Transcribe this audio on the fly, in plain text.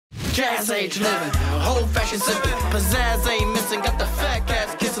Jazz age living, old fashioned sipping, pizzazz ain't missing, got the fat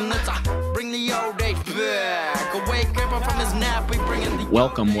cats kissing. Let's bring the old age back. Awake up from his nap, we bring in the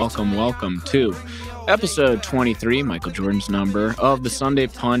Welcome to episode 23, Michael Jordan's number of the Sunday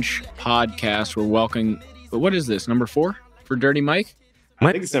Punch podcast. We're welcoming, what is this, number 4 for Dirty Mike?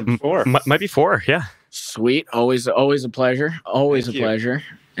 I think it's number 4. Might be 4, yeah. Sweet, always a pleasure, always a pleasure.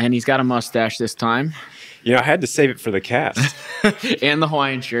 And he's got a mustache this time. You know, I had to save it for the cast. And the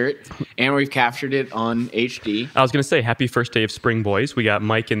Hawaiian shirt. And we've captured it on HD. I was going to say, happy first day of spring, boys. We got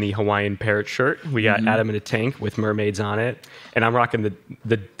Mike in the Hawaiian parrot shirt. We got Adam in a tank with mermaids on it. And I'm rocking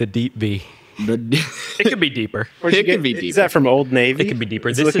the deep V. It could be deeper. It could be deeper. Is that from Old Navy? It could be deeper.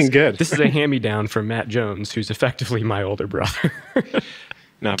 It's looking good. This is a hand-me-down from Matt Jones, who's effectively my older brother.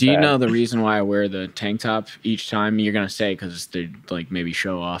 Do you know the reason why I wear the tank top each time? You're going to say because to like maybe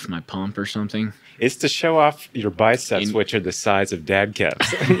show off my pump or something? It's to show off your biceps, which are the size of dad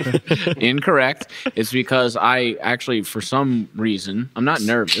caps. Incorrect. It's because I actually, for some reason, I'm not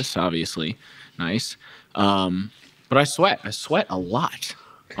nervous, obviously. Nice. But I sweat. I sweat a lot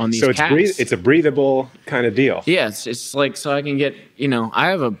on these casts. It's a breathable kind of deal. Yeah, it's like so I can get, I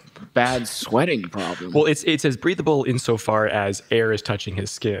have a bad sweating problem. Well, it's as breathable insofar as air is touching his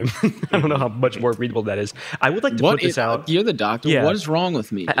skin. I don't know how much more breathable that is. I would like to put this out. You're the doctor. Yeah. What is wrong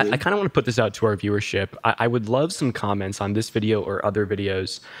with me? I kind of want to put this out to our viewership. I would love some comments on this video or other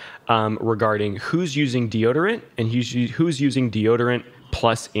videos regarding who's using deodorant and who's using deodorant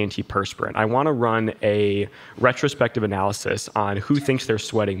plus antiperspirant. I want to run a retrospective analysis on who thinks they're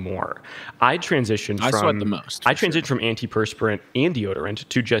sweating more. I sweat the most. I transitioned from antiperspirant and deodorant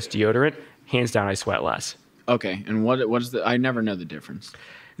to just deodorant. Hands down, I sweat less. Okay, and what is the? I never know the difference.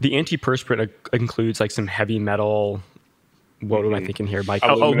 The antiperspirant includes like some heavy metal. What am I thinking here, Mike?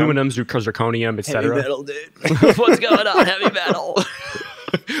 Aluminum, zirconium, etc. Heavy metal, dude. What's going on? Heavy metal.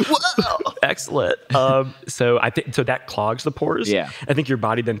 Whoa! Excellent. So I think that clogs the pores. Yeah. I think your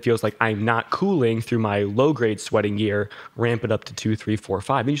body then feels like I'm not cooling through my low grade sweating gear. Ramp it up to 2, 3, 4,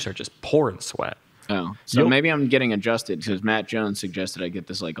 5. Then you start just pouring sweat. Oh, so maybe I'm getting adjusted because Matt Jones suggested I get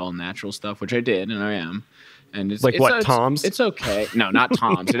this like all natural stuff, which I did, and I am. And it's like Tom's? It's okay. No, not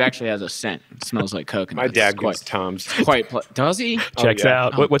Tom's. It actually has a scent. It smells like coconut. My dad goes Tom's. Does he? Checks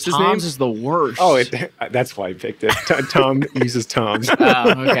out. What's his name? Tom's is the worst. Oh, that's why I picked it. Tom uses Tom's.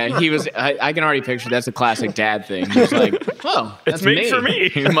 Oh, okay. He was. I can already picture that's a classic dad thing. He's like, "Oh, that's it's made for me.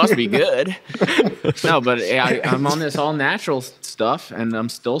 It must be good." No, but I'm on this all natural stuff, and I'm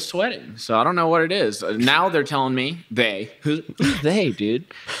still sweating. So I don't know what it is. Now they're telling me who's they, dude?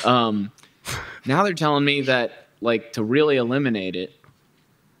 Now they're telling me that, like, to really eliminate it,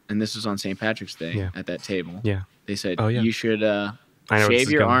 and this was on St. Patrick's Day at that table. Yeah. They said, you should shave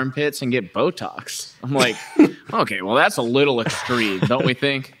your armpits and get Botox. I'm like, okay, well, that's a little extreme, don't we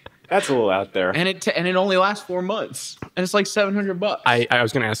think? That's a little out there. And it only lasts 4 months, and it's like $700. I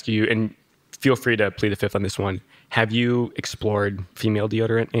was going to ask you, and feel free to plead the fifth on this one. Have you explored female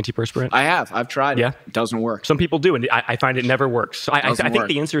deodorant, antiperspirant? I have. I've tried it. Yeah? It doesn't work. Some people do, and I find it never works. So I think work.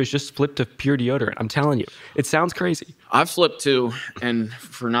 the answer is just flip to pure deodorant. I'm telling you. It sounds crazy. I've flipped to, and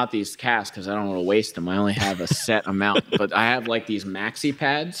for not these casts, because I don't want to waste them, I only have a set amount, but I have like these maxi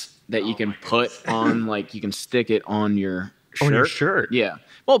pads that you can put on, like you can stick it on your shirt. On your shirt? Yeah.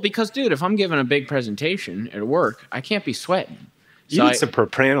 Well, because, dude, if I'm giving a big presentation at work, I can't be sweating. You need some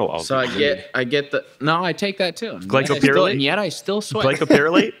propranolol. So I get the... No, I take that too. Glycopyrrolate? And yet I still sweat.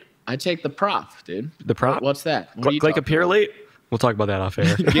 Glycopyrrolate? I take the prop, dude. The prop? What's that? What are you talking about? Glycopyrrolate? We'll talk about that off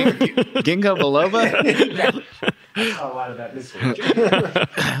air. Ginkgo biloba? A lot of that this week.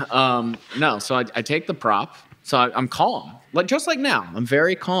 No, so I take the prop. So I'm calm. Just like now. I'm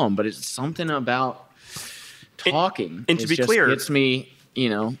very calm, but it's something about talking. And to be clear... Gets me...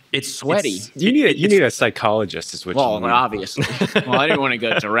 it's sweaty. You need a psychologist, is what you need. Well, obviously. Well, I didn't want to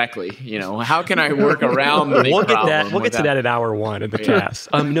go directly. How can I work around the big problem? We'll get to that at hour 1 of the cast.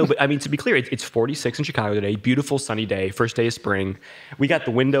 No, but I mean, to be clear, it's 46 in Chicago today. Beautiful sunny day. First day of spring. We got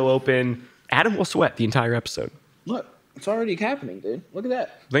the window open. Adam will sweat the entire episode. Look, it's already happening, dude. Look at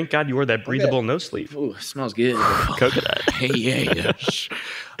that. Thank God you wore that breathable nose sleeve. Ooh, it smells good. Coconut. Hey.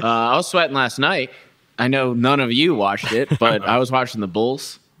 I was sweating last night. I know none of you watched it, but I was watching the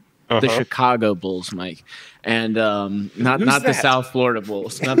Bulls, the Chicago Bulls, Mike, and not the South Florida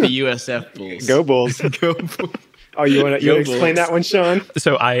Bulls, not the USF Bulls. Go Bulls. Go Bulls. Oh, you want to explain that one, Sean?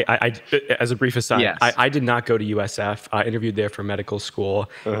 So I as a brief aside, yes. I did not go to USF. I interviewed there for medical school,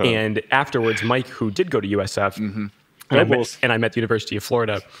 and afterwards, Mike, who did go to USF, and I'm at the University of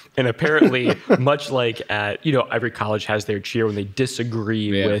Florida. And apparently, much like at, every college has their cheer when they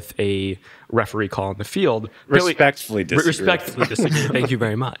disagree with a referee call on the field. Respectfully disagree. Respectfully disagree. Thank you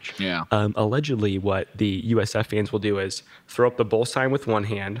very much. Yeah. Allegedly, what the USF fans will do is throw up the bull sign with one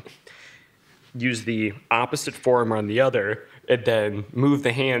hand, use the opposite forearm on the other, and then move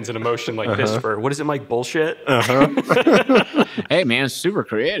the hands in a motion like this for, what is it, Mike? Bullshit? Hey, man, it's super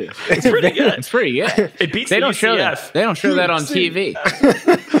creative. It's pretty good. It's pretty good. It beats They the don't show that. UCF. They don't show that on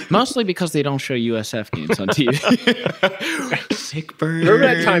TV. Mostly because they don't show USF games on TV. Sick bird. Remember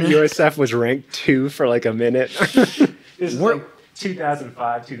that time USF was ranked 2 for like a minute? This is like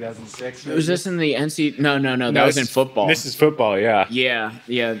 2005, 2006. Was this in the NC? No. That was in football. This is football, yeah. Yeah.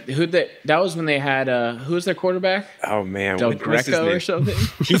 That was when they had who was their quarterback? Oh man, Del what's his Greco name? or something.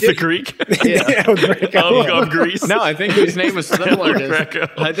 He's the Greek Yeah, of Greece. No, I think his name was similar to.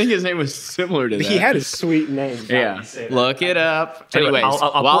 I think his name was similar to that. He had a sweet name. Yeah. Look it up. Anyway, Anyways,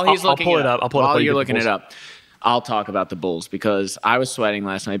 I'll while pull- he's I'll looking pull it it up. I'll pull it up while while you you're get looking the it up, I'll talk about the Bulls because I was sweating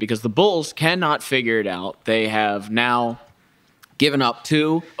last night because the Bulls cannot figure it out. They have now given up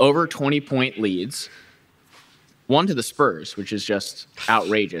 2 over 20-point leads. One to the Spurs, which is just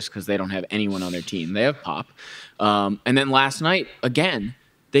outrageous because they don't have anyone on their team. They have Pop. And then last night, again,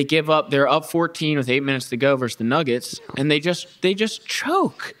 they give up. They're up 14 with 8 minutes to go versus the Nuggets, and they just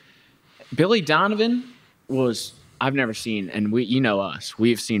choke. Billy Donovan was I've never seen, and us.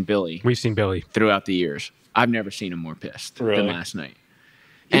 We've seen Billy We've seen Billy. throughout the years. I've never seen him more pissed than Really? last night.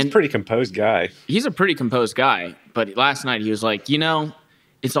 He's a And- pretty composed guy. He's a pretty composed guy, but last night he was like,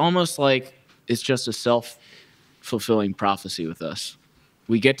 it's almost like it's just a self-fulfilling prophecy with us.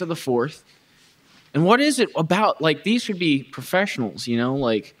 We get to the fourth, and what is it about? Like, these should be professionals,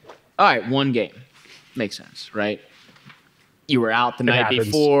 like, all right, one game. Makes sense, right? You were out the night happens.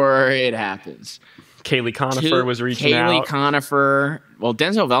 before. It happens. Kaylee Conifer was reaching Kaylee out. Conifer. Well,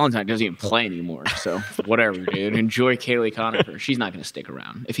 Denzel Valentine doesn't even play anymore, so whatever, dude. Enjoy Kaylee Conifer. She's not going to stick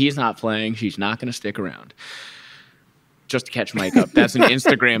around. If he's not playing, she's not going to stick around. Just to catch Mike up. That's an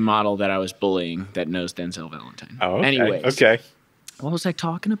Instagram model that I was bullying that knows Denzel Valentine. Oh, okay. Anyways. Okay. What was I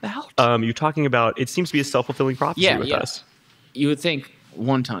talking about? You're talking about, it seems to be a self-fulfilling prophecy with us. You would think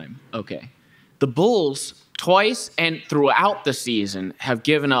one time, okay. The Bulls twice and throughout the season have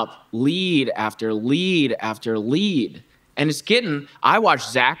given up lead after lead after lead. And it's I watched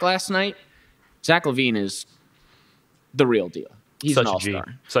Zach last night. Zach LaVine is the real deal. He's Such an a G.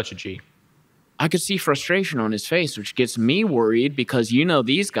 all-star. Such a G. I could see frustration on his face, which gets me worried because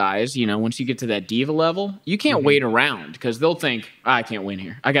these guys, once you get to that diva level, you can't wait around because they'll think, I can't win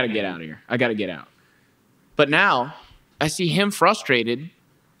here. I got to get out of here. I got to get out. But now I see him frustrated.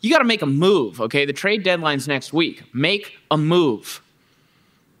 You got to make a move, okay? The trade deadline's next week. Make a move.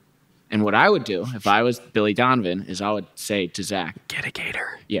 And what I would do if I was Billy Donovan is I would say to Zach, Get a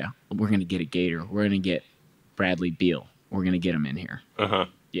Gator. yeah, we're going to get a Gator. We're going to get Bradley Beal. We're going to get him in here. Uh-huh.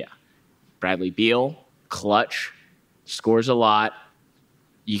 Yeah. Bradley Beal, clutch, scores a lot.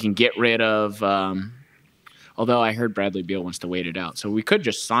 You can get rid of, although I heard Bradley Beal wants to wait it out. So we could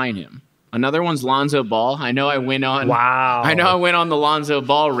just sign him. Another one's Lonzo Ball. I know I went on the Lonzo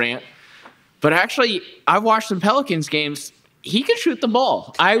Ball rant. But actually, I've watched some Pelicans games. He can shoot the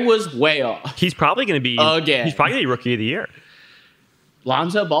ball. I was way off. He's probably going to be Again. He's probably going to be Rookie of the Year.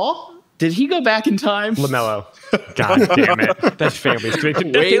 Lonzo Ball? Did he go back in time? LaMelo. God damn it. That's family's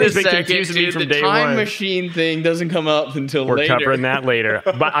been Wait a been second, confusing me dude. from The day time one. machine thing doesn't come up until We're later. covering that later.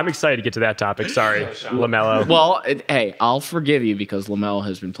 But I'm excited to get to that topic. Sorry, LaMelo. Well, hey, I'll forgive you because LaMelo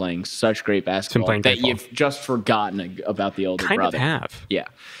has been playing such great basketball playing that great ball. you've just forgotten about the older kind brother. of have. Yeah.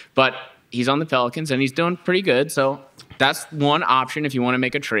 But he's on the Pelicans, and he's doing pretty good. So that's one option if you want to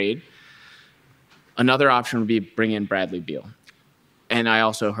make a trade. Another option would be bring in Bradley Beal. And I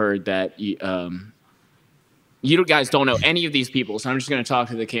also heard that you guys don't know any of these people, so I'm just going to talk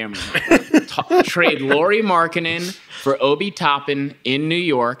to the camera. Trade Lauri Markkanen for Obi Toppin in New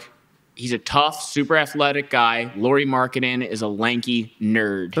York. He's a tough, super athletic guy. Lauri Markkanen is a lanky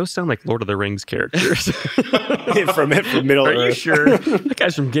nerd. Those sound like Lord of the Rings characters. from Middle Are you Earth. sure? That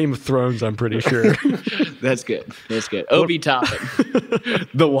guy's from Game of Thrones, I'm pretty sure. That's good. That's good. Obi Toppin,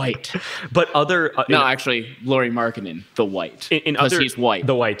 the white. But other... No, actually, Lauri Markkanen, the white. in Because other- he's white.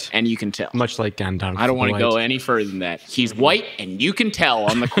 the white. And you can tell. much like Gandalf. I don't want to the go White. any further than that. He's white, and you can tell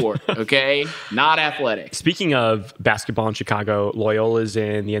on the court, okay? Not athletic. Speaking of basketball in Chicago, Loyola's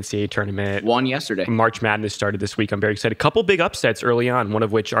in the NCAA tournament. Won yesterday. March Madness started this week. I'm very excited. A couple big upsets early on, one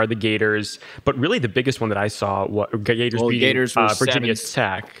of which are the Gators. But really the biggest one that I saw, Gators beating Gators were Virginia 7.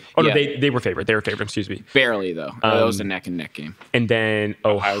 Tech. Oh, Yeah. no, they were favored. They were favored, excuse me. Barely, though. That was a neck-and-neck game. And then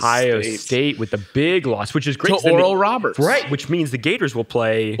Ohio State with the big loss, which is great. To Oral Roberts. Right, which means the Gators will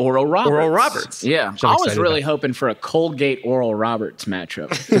play Oral Roberts. Yeah. I was really hoping for a Colgate-Oral Roberts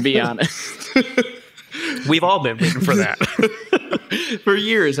matchup, to be honest. We've all been waiting for that. For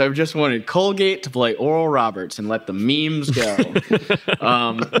years, I've just wanted Colgate to play Oral Roberts and let the memes go.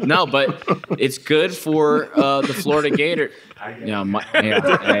 No, but it's good for the Florida Gator. Yeah,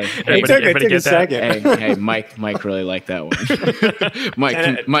 It took a second. Hey, Mike really liked that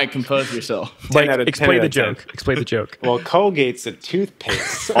one. Mike, compose yourself. Mike, explain the joke. Explain the joke. Well, Colgate's a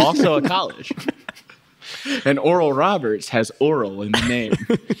toothpaste. Also a college. And Oral Roberts has oral in the name.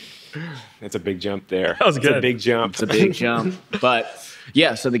 That's a big jump there. That was good. It's a big jump. It's a big jump. But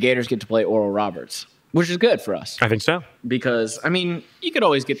yeah, so the Gators get to play Oral Roberts, which is good for us. I think so. Because, I mean, you could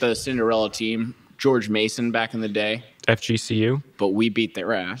always get the Cinderella team, George Mason back in the day. FGCU. But we beat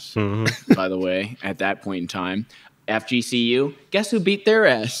their ass, by the way, at that point in time. FGCU, guess who beat their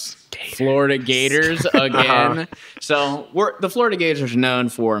ass? Florida Gators again. So the Florida Gators are known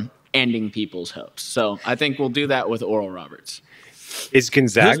for ending people's hopes. So I think we'll do that with Oral Roberts. Is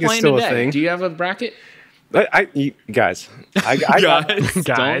Gonzaga still a thing? Do you have a bracket? Guys, I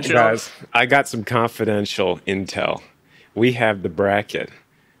got some confidential intel. We have the bracket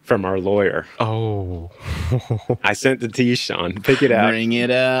from our lawyer. Oh. I sent it to you, Sean. Pick it out. Bring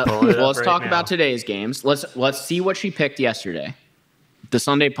it up. Well, let's talk about today's games. Let's see what she picked yesterday. The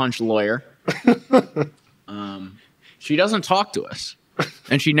Sunday Punch lawyer. She doesn't talk to us.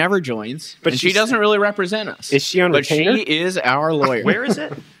 And she never joins. But she doesn't really represent us. Is she on retainer? But she is our lawyer. Where is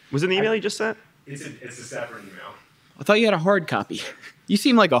it? Was it the email you just sent? It's a separate email. I thought you had a hard copy. You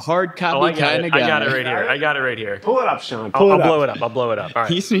seem like a hard copy kind of guy. I got it right here. Pull it up, Sean. I'll blow it up. I'll blow it up. All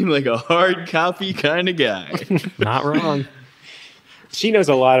right. You seem like a hard copy kind of guy. Not wrong. She knows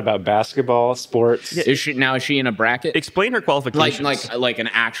a lot about basketball, sports. Is she in a bracket? Explain her qualifications. Like an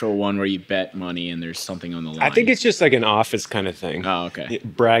actual one where you bet money and there's something on the line. I think it's just like an office kind of thing. Oh, okay.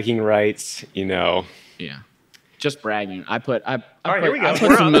 Bragging rights, Yeah. Just bragging. I put All right, here we go. I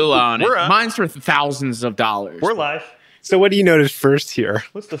put some moolah on it. We're up. Mine's for thousands of dollars. We're live. So what do you notice first here?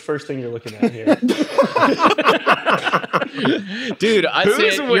 What's the first thing you're looking at here? Dude, I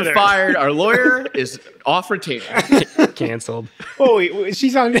said you're fired. Our lawyer is off retainer. Canceled. Oh, wait,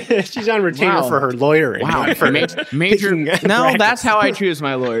 she's on retainer for her lawyering. Wow. For Major. No, brackets. that's how I choose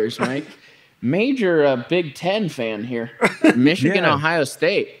my lawyers, Mike. Major Big Ten fan here. Michigan, Ohio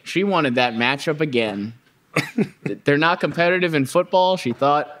State. She wanted that matchup again. They're not competitive in football. She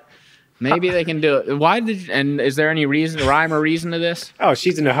thought maybe they can do it. And is there any rhyme or reason to this? Oh,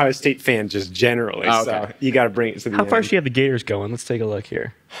 she's an Ohio State fan just generally. Oh, so okay. you got to bring it to the How end. far does she have the Gators going? Let's take a look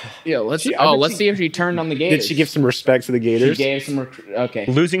here. Yeah, let's see if she turned on the Gators. Did she give some respect to the Gators? She gave some. Okay.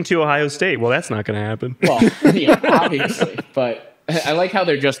 Losing to Ohio State. Well, that's not going to happen. Well, yeah, obviously, but I like how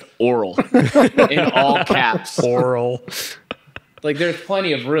they're just oral in all caps. Oral. Like there's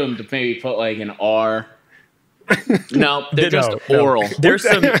plenty of room to maybe put like an R. No, they're just oral.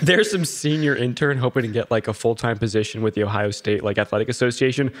 There's some senior intern hoping to get like a full-time position with the Ohio State like athletic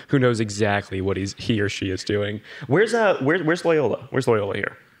association who knows exactly what he or she is doing. Where's Loyola? Where's Loyola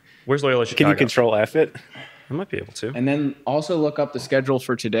here? Where's Loyola Chicago? Can you control F it? I might be able to. And then also look up the schedule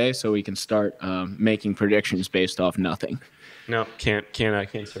for today so we can start making predictions based off nothing. No, can't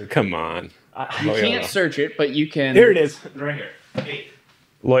search. Come on. You can't search it, but you can. Here it is, right here.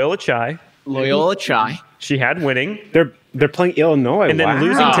 Loyola Chai. Loyola Chai. She had winning. They're playing Illinois. And then wow.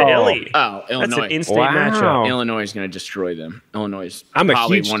 losing to Illy. Oh, Illinois. That's an in-state Wow. matchup. Illinois is going to destroy them. Illinois is I'm a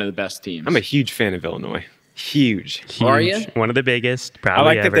probably huge- one of the best teams. I'm a huge fan of Illinois. Huge. Are you? One of the biggest, I probably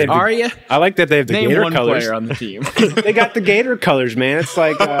like that ever. they have Are you? I like that they have the Name Gator one colors. player on the team. They got the Gator colors, man. It's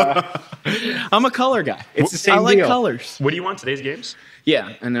like I'm a color guy. it's the same I like deal. colors. What do you want today's games?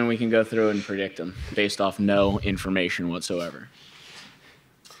 Yeah, and then we can go through and predict them based off no information whatsoever.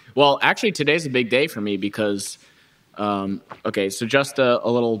 Well, actually, today's a big day for me because, so just a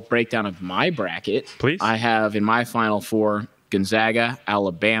little breakdown of my bracket. Please. I have in my Final Four Gonzaga,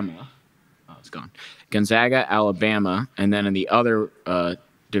 Alabama. Oh, it's gone. Gonzaga, Alabama, and then in the other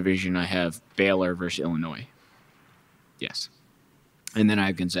division, I have Baylor versus Illinois. Yes. And then I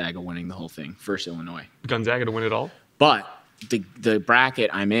have Gonzaga winning the whole thing versus Illinois. Gonzaga to win it all? But the bracket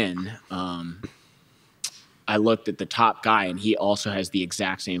I'm in, I looked at the top guy, and he also has the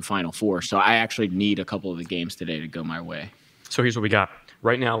exact same Final Four. So I actually need a couple of the games today to go my way. So here's what we got.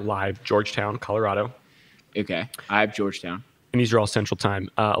 Right now, live, Georgetown, Colorado. Okay, I have Georgetown. And these are all Central Time.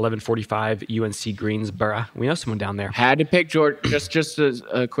 11:45, UNC Greensboro. We know someone down there. Had to pick George. Just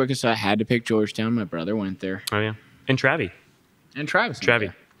a quick aside. Had to pick Georgetown. My brother went there. Oh, yeah. And Travi. And Travis.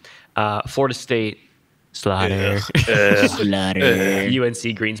 Travi. Florida State, Slaughter. Slaughter.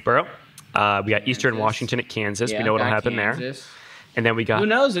 UNC Greensboro. We got Eastern Washington at Kansas. We know what'll happen there. And then we got... Who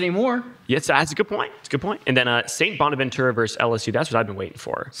knows anymore? Yes, that's a good point. It's a good point. And then St. Bonaventura versus LSU. That's what I've been waiting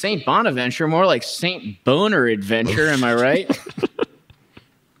for. St. Bonaventure, more like St. Boner Adventure, am I right?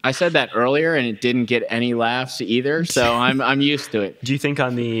 I said that earlier, and it didn't get any laughs either, so I'm used to it. Do you think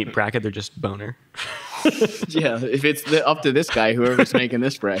on the bracket they're just boner? Yeah, if it's up to this guy, whoever's making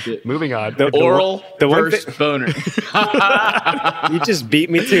this bracket. Moving on. Oral versus boner. You just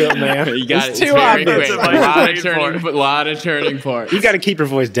beat me to it, man. You got It's it. too Very obvious. quick. A lot of turning points. You got to keep your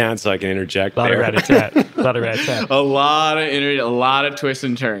voice down so I can interject. A lot of there. rat-a-tat. A lot of rat-a-tat. A lot of twists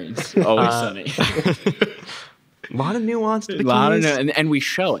and turns. Always sunny. A lot of nuance to the keys. And we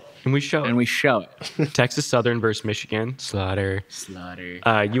show it. And we show it. Texas Southern versus Michigan. Slaughter.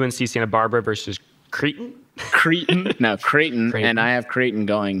 UNC Santa Barbara versus Creighton. Creighton. And I have Creighton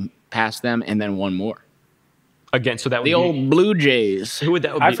going past them and then one more. Again, so that would the be... old Blue Jays. Who would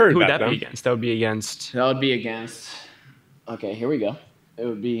that be? I've heard who would about that them. be against? That would be against... Okay, here we go. It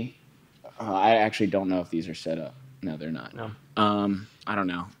would be... I actually don't know if these are set up. No, they're not. No. I don't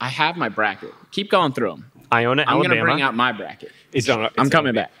know. I have my bracket. Keep going through them. Iona, I'm Alabama. going to bring out my bracket. I'm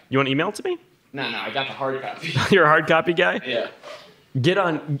coming back. You want to email it to me? No, I got the hard copy. You're a hard copy guy? Yeah. Get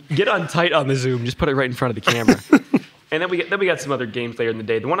on tight on the Zoom. Just put it right in front of the camera. And then we got some other games later in the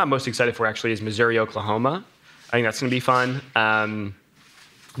day. The one I'm most excited for actually is Missouri, Oklahoma. I think that's going to be fun.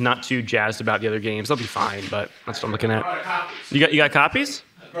 Not too jazzed about the other games. They'll be fine, but that's what I'm looking at. You got copies?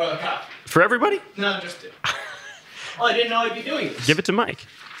 I brought a copy. For everybody? No, just two. Oh, I didn't know I'd be doing this. Give it to Mike.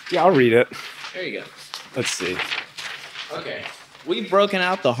 Yeah, I'll read it. There you go. Let's see. Okay. We've broken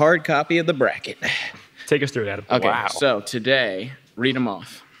out the hard copy of the bracket. Take us through it, Adam. Okay, Wow. So today, read them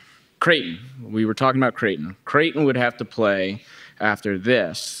off. Creighton. We were talking about Creighton. Creighton would have to play after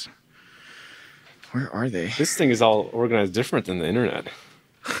this. Where are they? This thing is all organized different than the internet.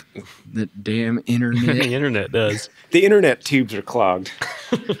 The damn internet. The internet does. The internet tubes are clogged.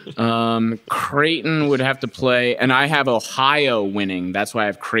 Creighton would have to play, and I have Ohio winning. That's why I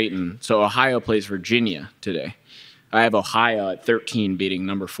have Creighton. So Ohio plays Virginia today. I have Ohio at 13 beating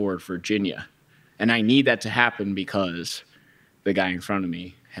number 4 Virginia. And I need that to happen because the guy in front of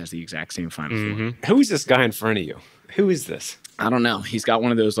me has the exact same Final Four. Who is this guy in front of you? Who is this? I don't know. He's got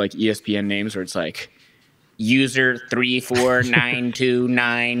one of those like ESPN names where it's like user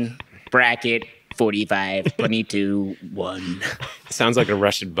 34929 bracket 45 22 1 Sounds like a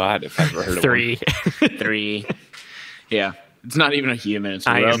Russian bot if I've ever heard of 3. 3. Yeah. It's not even a human. It's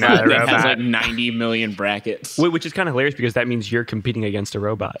a I am robot not a that has robot. like 90 million brackets. Which is kind of hilarious because that means you're competing against a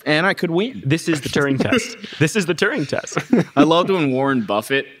robot. And I could win. This is the Turing test. This is the Turing test. I loved when Warren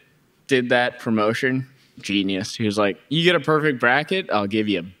Buffett did that promotion. Genius. He was like, you get a perfect bracket, I'll give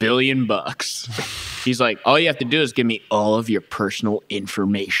you $1 billion. He's like, all you have to do is give me all of your personal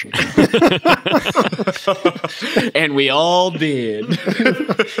information. And we all did.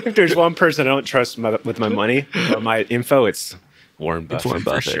 If there's one person I don't trust with my money or my info, it's Warren Buffett.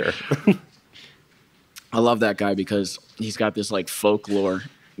 For sure. I love that guy because he's got this like folklore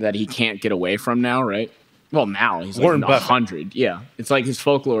that he can't get away from now, right? Well, now he's like Warren Buffett. 100. Yeah. It's like his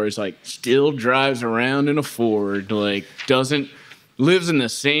folklore is like still drives around in a Ford, like lives in the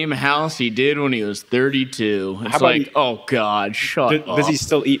same house he did when he was 32. It's about like, he- oh God, shut up. Does he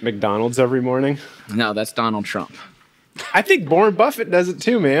still eat McDonald's every morning? No, that's Donald Trump. I think Warren Buffett does it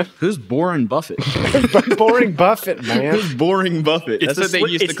too, man. Who's Boring Buffett? Boring Buffett, man. Who's Boring Buffett? That's what they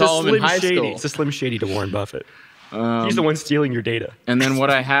used to call him in high Shady. school. It's the Slim Shady to Warren Buffett. He's the one stealing your data. And then what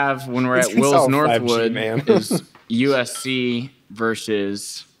I have when we're at It's Will's all 5G, Northwood man. is USC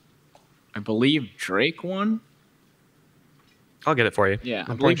versus, I believe, Drake won. I'll get it for you. Yeah, I I'm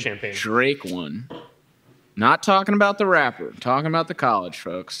pouring believe champagne. Drake won. Not talking about the rapper, talking about the college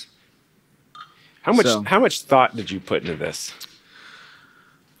folks. How much So- how much thought did you put into this?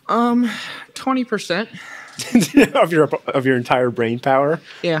 20%. of your entire brain power?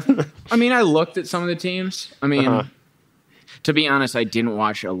 Yeah. I mean, I looked at some of the teams. I mean, to be honest, I didn't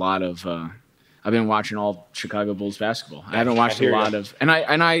watch a lot of. I've been watching all Chicago Bulls basketball. I haven't watched a hear lot ya. of, and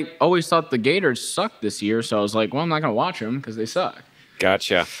I always thought the Gators sucked this year. So I was like, well, I'm not going to watch them because they suck.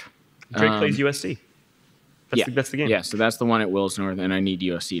 Gotcha. Drake plays USC. That's the game. Yeah, so that's the one at Wills North, and I need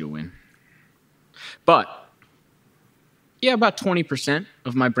USC to win. But yeah, about 20%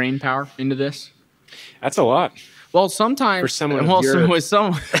 of my brain power into this. That's a lot. Well, sometimes For someone of well, your- with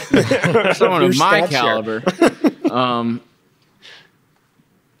someone of my stature. caliber,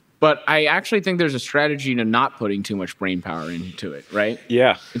 But I actually think there's a strategy to not putting too much brain power into it, right?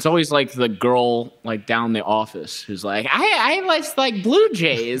 Yeah. It's always like the girl like down the office who's like, I like Blue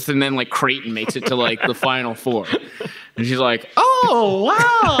Jays, and then like Creighton makes it to like the Final Four. And she's like, oh,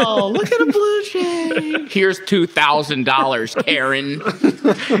 wow, look at a Blue Jay. Here's $2,000, Karen.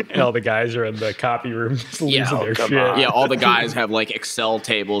 And all the guys are in the copy room just losing their shit. Yeah, all the guys have like Excel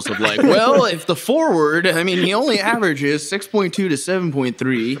tables of like, well, if the forward, I mean, he only averages 6.2 to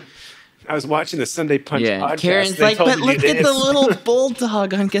 7.3. I was watching the Sunday Punch podcast. Karen's They like, told but me look at this." the little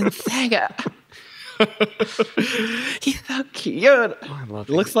bulldog on Gonzaga. He's so cute. I love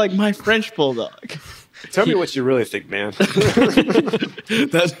it. Looks like my French bulldog. Tell me what you really think, man. That's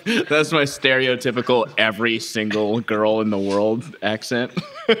my stereotypical every single girl in the world accent.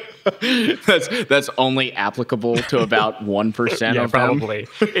 that's only applicable to about 1% Yeah, of them. probably.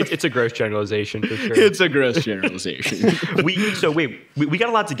 It's a gross generalization for sure. It's a gross generalization. we got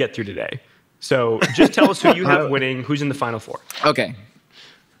a lot to get through today. So just tell us who you have winning, who's in the Final Four. Okay.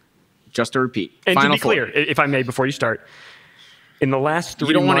 Just to repeat. And Final to be Four. clear, if I may, before you start, in the last 3 months...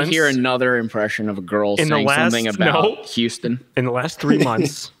 You don't want to hear another impression of a girl saying something about Houston? In the last 3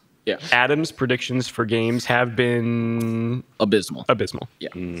 months, Yeah. Adam's predictions for games have been... Abysmal. Yeah.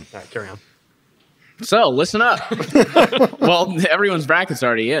 All right, carry on. So, listen up. Well, everyone's bracket's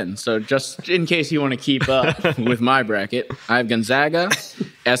already in, so just in case you want to keep up with my bracket, I have Gonzaga,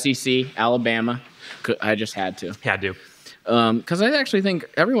 SEC, Alabama. I just had to. Had to. Because I actually think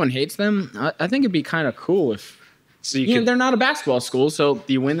everyone hates them. I think it'd be kind of cool if... So they're not a basketball school, so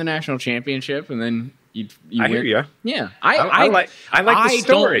you win the national championship, and then you I win. hear you. Yeah. I like the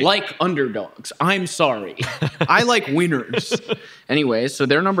story. Don't like underdogs. I'm sorry. I like winners. Anyways, so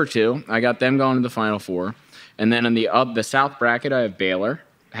they're number 2. I got them going to the Final Four. And then in the South bracket, I have Baylor.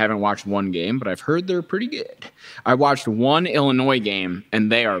 I haven't watched one game, but I've heard they're pretty good. I watched one Illinois game,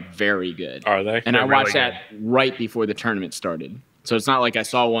 and they are very good. Are they? And They're I watched really that right before the tournament started. So it's not like I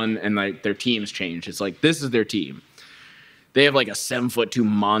saw one and like their teams changed. It's like, this is their team. They have like a 7'2"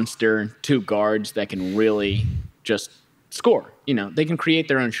 monster, 2 guards that can really just score. You know, they can create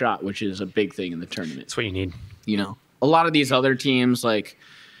their own shot, which is a big thing in the tournament. That's what you need. You know, a lot of these other teams, like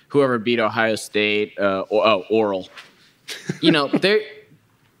whoever beat Ohio State, Oral, you know,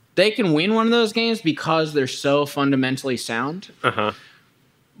 they can win one of those games because they're so fundamentally sound. Uh-huh.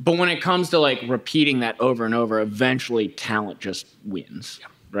 But when it comes to like repeating that over and over, eventually talent just wins,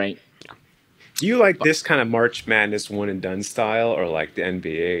 right? Do you like this kind of March Madness one and done style, or like the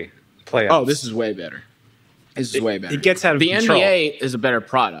NBA playoffs? Oh, this is way better. This is way better. It gets out of the control. NBA is a better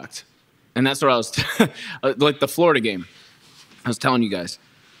product, and that's what I was like the Florida game. I was telling you guys,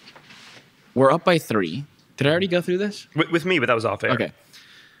 we're up by 3. Did I already go through this? With me, but that was off air. Okay.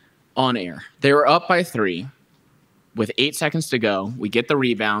 On air, they were up by 3 with 8 seconds to go. We get the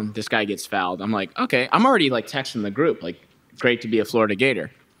rebound. This guy gets fouled. I'm like, okay. I'm already like texting the group, like, great to be a Florida Gator.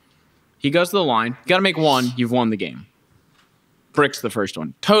 He goes to the line. Got to make one. You've won the game. Bricks the first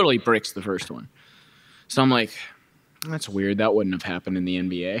one. Totally bricks the first one. So I'm like, that's weird. That wouldn't have happened in the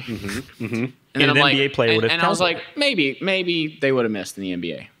NBA. Mm-hmm. Mm-hmm. And And then an I'm like, NBA player would have and I was counted. like, maybe they would have missed in the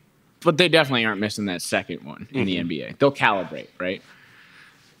NBA. But they definitely aren't missing that second one in the NBA. They'll calibrate, right?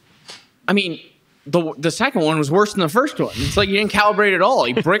 I mean, the second one was worse than the first one. It's like you didn't calibrate at all.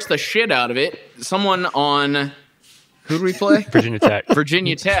 He bricks the shit out of it. Someone on... Who do we play? Virginia Tech.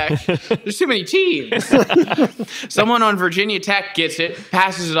 Virginia Tech. There's too many teams. Someone on Virginia Tech gets it,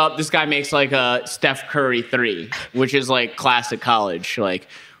 passes it up. This guy makes like a Steph Curry 3, which is like classic college. Like,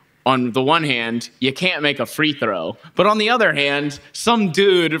 on the one hand, you can't make a free throw. But on the other hand, some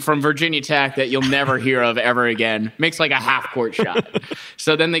dude from Virginia Tech that you'll never hear of ever again makes like a half-court shot.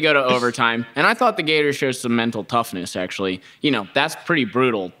 So then they go to overtime. And I thought the Gators showed some mental toughness, actually. You know, that's pretty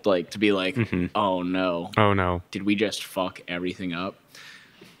brutal, like, to be like, oh, no. Oh, no. Did we just fuck everything up?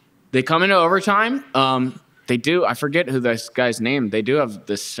 They come into overtime. They do. I forget who this guy's name. They do have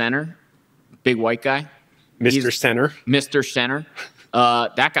the center, big white guy. Mr. Center. Mr. Center.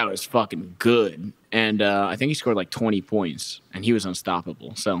 That guy was fucking good. And I think he scored like 20 points, and he was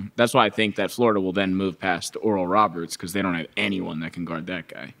unstoppable. So that's why I think that Florida will then move past Oral Roberts, because they don't have anyone that can guard that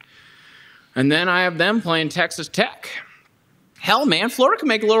guy. And then I have them playing Texas Tech. Hell, man, Florida can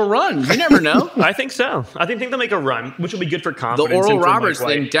make a little run. You never know. I think so. I think they'll make a run, which will be good for The confidence. Oral and for Roberts Mike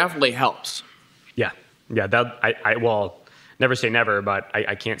thing White. definitely helps. Yeah. Yeah. That I well, never say never, but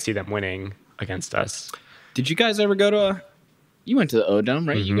I can't see them winning against us. Did you guys ever go to a... You went to the O-Dome,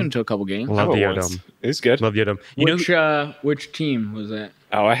 right? You went to a couple games. Love Oh, the once. O-Dome. It's good. Love the O-Dome. You know, Which team was that?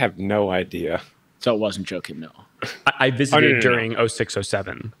 Oh, I have no idea. So it wasn't Joe Kimmill. I visited no. during 06,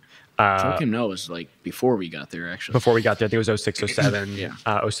 07. Joakim Noah was like before we got there, actually. Before we got there, I think it was 06, 07, Yeah.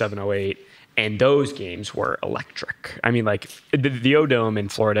 07, 08. And those games were electric. I mean, like the O-Dome in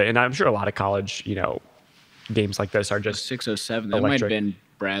Florida, and I'm sure a lot of college, games like this are just 607. That might electric. have been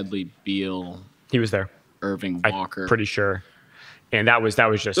Bradley Beal, He was there. Irving I'm Walker. pretty sure. And that was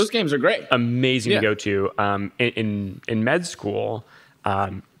just Those games are great. amazing Yeah. to go to. In med school,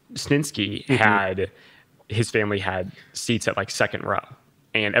 Sninsky had his family had seats at like second row,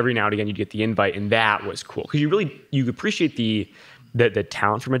 and every now and again you'd get the invite, and that was cool because you appreciate the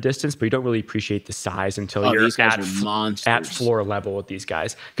talent from a distance, but you don't really appreciate the size until you're these guys at are monsters. at floor level with these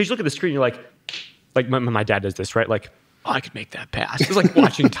guys. Because you look at the screen, you're like my dad does this, right? Like, oh, I could make that pass. It's like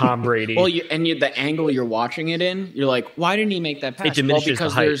watching Tom Brady. Well, the angle you're watching it in, you're like, why didn't he make that pass? It diminishes the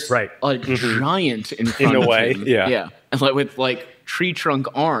because height, there's right. a giant in front the of way, him. yeah. Yeah. And like with like tree trunk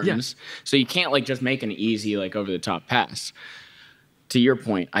arms. Yeah. So you can't like just make an easy like over the top pass. To your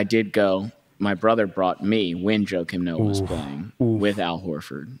point, I did go. My brother brought me when Joakim Noah was playing with Al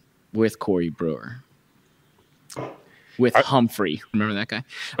Horford, with Corey Brewer, with Humphrey. Remember that guy?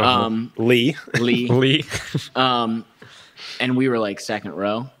 Lee. Lee. And we were like second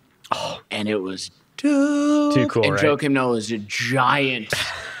row. And it was Too cool, and right? Joakim Noah is a giant.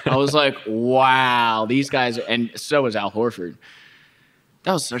 I was like, wow, these guys, and so was Al Horford.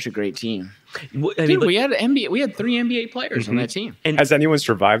 That was such a great team. I mean, Dude, look- we had NBA. We had 3 NBA players on that team. Has anyone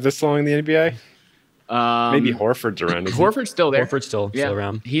survived this long in the NBA? Maybe Horford's around. isn't he? Horford's still there. Horford's still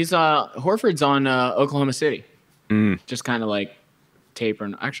around. He's Horford's on Oklahoma City. Just kind of like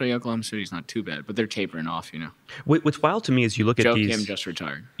tapering. Actually, Oklahoma City's not too bad, but they're tapering off. What's wild to me is you look at Joe these. Kim just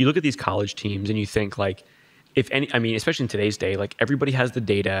retired. You look at these college teams and you think like, if any, I mean, especially in today's day, like everybody has the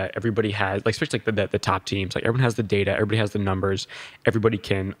data, everybody has, like, especially like the top teams, like everyone has the data, everybody has the numbers, everybody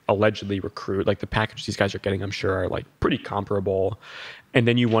can allegedly recruit. Like the package these guys are getting, I'm sure, are like pretty comparable. And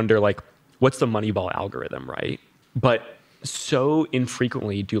then you wonder like, what's the Moneyball algorithm, right? But so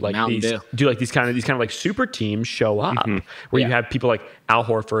infrequently do like Mountain these Dew. these kind of like super teams show up where you Yeah. have people like Al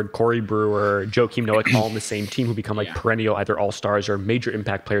Horford, Corey Brewer, Joakim Noah all on the same team who become like Yeah. perennial either all-stars or major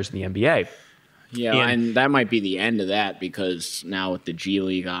impact players in the NBA. Yeah, and that might be the end of that because now with the G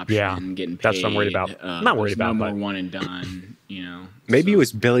League option Yeah, getting paid, that's what I'm worried about. Not worried there's about, no more but- one and done. Maybe it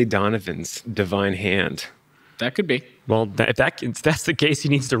was Billy Donovan's divine hand. That could be. Well, if that's the case, he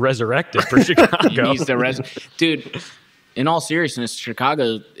needs to resurrect it for Chicago. He needs to dude. In all seriousness,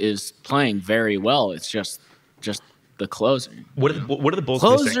 Chicago is playing very well. It's just the closing. What are the Bulls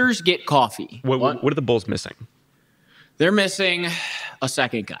missing? Closers get coffee. What are the Bulls missing? They're missing a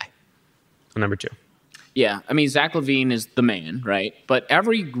second guy. Number 2. Yeah, I mean, Zach LaVine is the man, right? But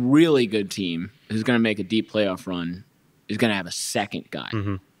every really good team who's going to make a deep playoff run is going to have a second guy.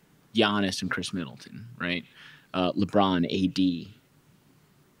 Giannis and Chris Middleton, right? LeBron, AD,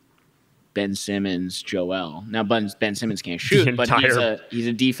 Ben Simmons, Joel. Now, Ben Simmons can't shoot, but he's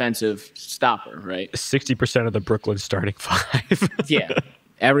a defensive stopper, right? 60% of the Brooklyn starting 5. Yeah,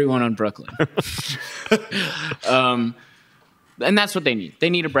 everyone on Brooklyn. And that's what they need. They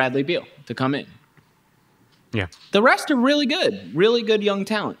need a Bradley Beal to come in. Yeah. The rest are really good young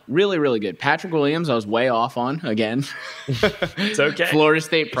talent. Really, really good. Patrick Williams, I was way off on again. It's okay. Florida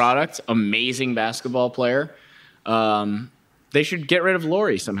State product, amazing basketball player. They should get rid of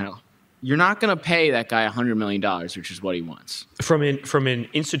Laurie somehow. You're not going to pay that guy $100 million, which is what he wants. From an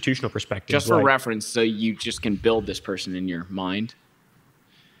institutional perspective, Just for like, reference, so you just can build this person in your mind.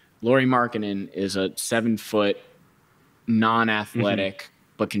 Laurie Markkinen is a 7-foot, non-athletic,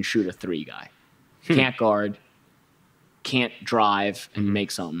 but can shoot a 3 guy. Can't guard, can't drive and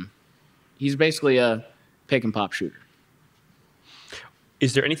make something. He's basically a pick and pop shooter.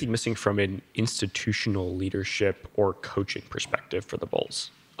 Is there anything missing from an institutional leadership or coaching perspective for the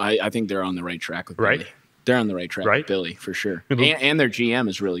Bulls? I think they're on the right track with Right? Billy. They're on the right track Right? with Billy, for sure. Mhm. And their GM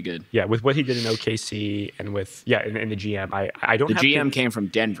is really good. Yeah, with what he did in OKC and with and the GM, I don't The have GM came from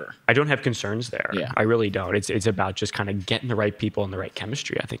Denver. I don't have concerns there. Yeah. I really don't. It's about just kind of getting the right people and the right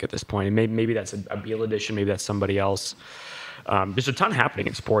chemistry, I think, at this point. And maybe that's a Beal addition. Maybe that's somebody else. There's a ton happening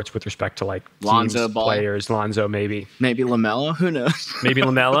in sports with respect to like Lonzo teams, Ball. players. Lonzo, maybe. Maybe LaMelo. Who knows? Maybe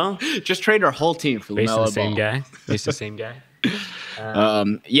LaMelo. Just trade our whole team for Based on LaMelo the same Ball. guy. Based on the same guy.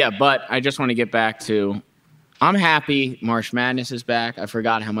 Yeah, but I just want to get back to I'm happy March Madness is back. I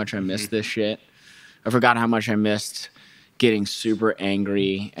forgot how much I missed this shit. I forgot how much I missed getting super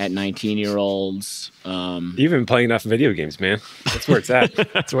angry at 19-year-olds. You've been playing enough video games, man. That's where it's at.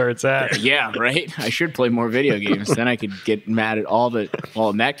 That's where it's at. Yeah, right? I should play more video games. Then I could get mad at all the, well,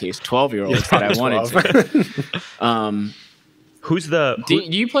 in that case, 12-year-olds that I wanted to. Who's the? Do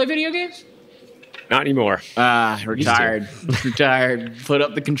you play video games? Not anymore. Retired. Retired. Put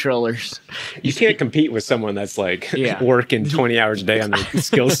up the controllers. You can't compete with someone that's like Yeah. working 20 hours a day on their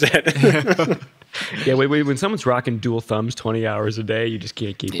skill set. Yeah, wait. When someone's rocking dual thumbs 20 hours a day, you just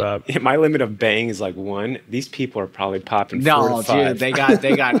can't keep up. My limit of bang is like 1. These people are probably popping 4 No, to 5. dude,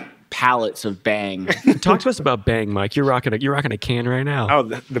 they got pallets of bang. Talk to us about bang, Mike. You're rocking a can right now. Oh,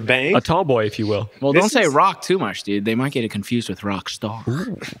 the bang? A tall boy, if you will. Well, This don't say is- rock too much, dude. They might get it confused with rock star.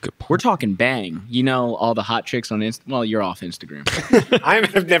 We're talking bang. You know all the hot chicks on Insta. Well, you're off Instagram.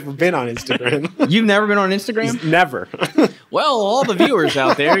 I've never been on Instagram. You've never been on Instagram? Never. Well, all the viewers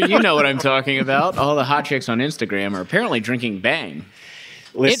out there, you know what I'm talking about. All the hot chicks on Instagram are apparently drinking bang.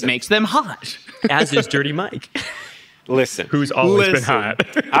 Listen, It makes them hot. As is Dirty Mike, listen. who's always been Listen. hot.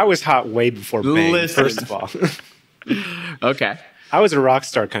 I was hot way before bang, Listen. first of all. Okay. I was a rock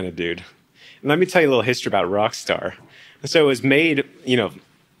star kind of dude. And let me tell you a little history about Rockstar. So it was made,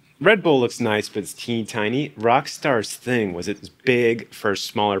 Red Bull looks nice, but it's teeny tiny. Rockstar's thing was it's big for a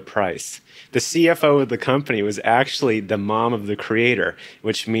smaller price. The CFO of the company was actually the mom of the creator,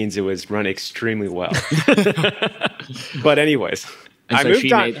 which means it was run extremely well. But anyways, And I so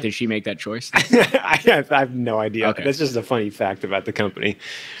moved on. did she make that choice? I have no idea. Okay. That's just a funny fact about the company.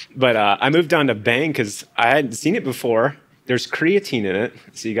 But I moved on to Bang because I hadn't seen it before. There's creatine in it,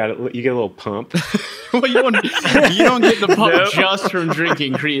 so you get a little pump. Well, you don't get the pump Nope. just from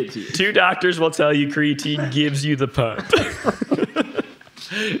drinking creatine. 2 doctors will tell you creatine gives you the pump.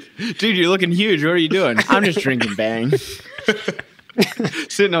 Dude, you're looking huge. What are you doing? I'm just drinking bang.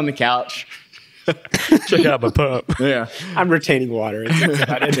 Sitting on the couch. Check out my pump. Yeah. I'm retaining water. That's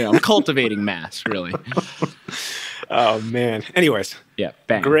about it. Yeah, I'm cultivating mass, really. Oh man. Anyways, Yeah,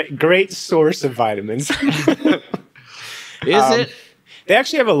 bang. great source of vitamins. Is it? They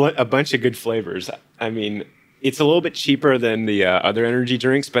actually have a bunch of good flavors. I mean, it's a little bit cheaper than the other energy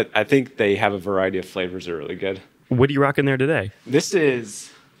drinks, but I think they have a variety of flavors that are really good. What are you rocking there today? This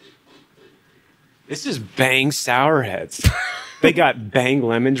is Bang Sour Heads. They got Bang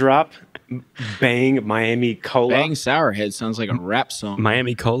Lemon Drop, Bang Miami Cola. Bang Sourhead sounds like a rap song.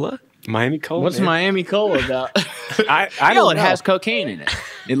 Miami Cola? Miami Cola. What's man. Miami Cola about? I I don't know it know. has cocaine in it.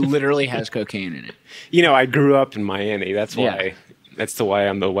 It literally has cocaine in it. I grew up in Miami. That's why. Yeah. That's why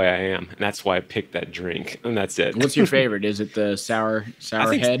I'm the way I am, and that's why I picked that drink, and that's it. What's your favorite? Is it the sour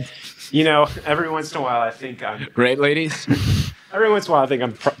think- head? Every once in a while, I think I'm. Right, ladies? Every once in a while, I think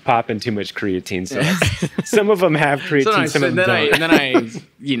I'm popping too much creatine. So some of them have creatine, some of them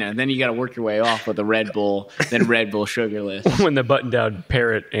don't. Then you got to work your way off with a Red Bull, then Red Bull sugarless. When the button-down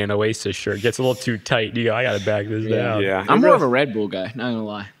Parrot and Oasis shirt gets a little too tight, you go, I gotta back this down. Yeah, I'm more of a Red Bull guy. Not gonna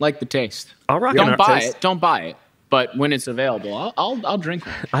lie, like the taste. I'll rock Don't an buy taste. it. Don't buy it. But when it's available, I'll drink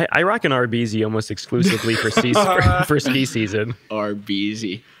one. I rock an RBZ almost exclusively for ski season.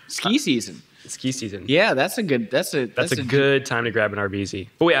 RBZ ski season. Ski season. Yeah, that's a good. That's a good time to grab an RBZ.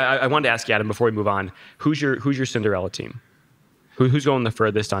 But wait, I wanted to ask you, Adam, before we move on, who's your Cinderella team? Who's going the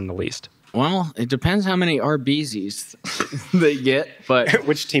furthest on the least? Well, it depends how many RBZs they get, but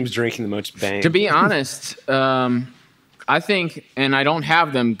Which team's drinking the most Bang? to be honest, I think, and I don't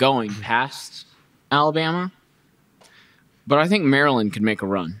have them going past Alabama, but I think Maryland could make a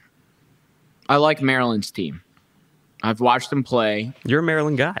run. I like Maryland's team. I've watched them play You're a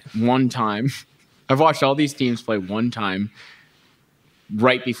Maryland guy. one time. I've watched all these teams play one time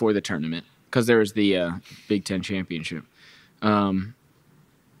right before the tournament because there was the Big Ten championship.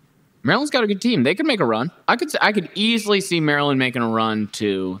 Maryland's got a good team. They could make a run. I could easily see Maryland making a run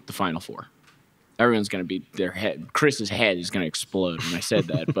to the Final Four. Everyone's going to be their head. Chris's head is going to explode when I said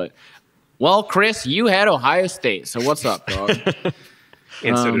that. But, well, Chris, you had Ohio State, so what's up, dog?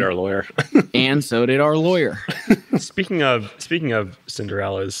 And so did our lawyer. And so did our lawyer. Speaking of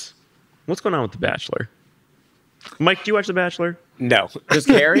Cinderellas, what's going on with The Bachelor? Mike, do you watch The Bachelor? No, Does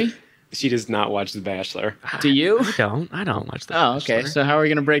Carrie? she does not watch The Bachelor. Do you? I don't watch The Oh, Bachelor. okay. So how are we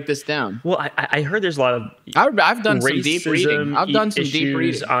going to break this down? Well, I heard there's a lot of I've done some deep reading. racism I've done some issues deep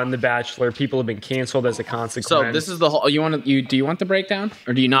reading. on The Bachelor. People have been canceled as a consequence. So this is the whole. Do you want the breakdown,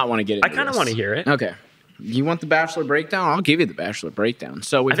 or do you not want to get it? I kind of want to hear it. Okay. You want the Bachelor breakdown? I'll give you the Bachelor breakdown.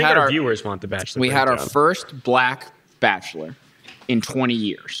 So I we've think had our our viewers want The Bachelor. we had our breakdown. first black Bachelor in 20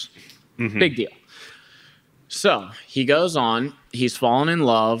 years. Big deal. So he goes on. He's fallen in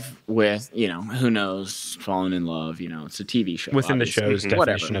love with, who knows, fallen in love. It's a TV show. within the obviously. show's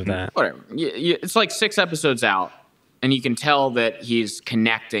definition of that. Whatever. It's like 6 episodes out, and you can tell that he's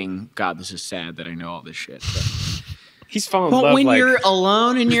connecting. God, this is sad that I know all this shit. He's fallen in But love. when like, you're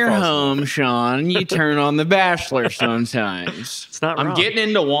alone in your falls in home, Sean, you turn on The Bachelor sometimes. It's not I'm wrong. getting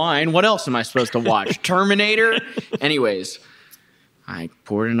into wine. What else am I supposed to watch? Terminator? Anyways, I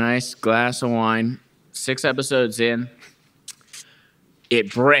poured a nice glass of wine. 6 episodes in,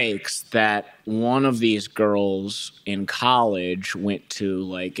 it breaks that one of these girls in college went to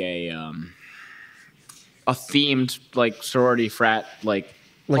like a themed like sorority frat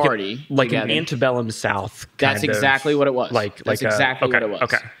party like together. an antebellum South. That's exactly what it was. That's exactly what it was.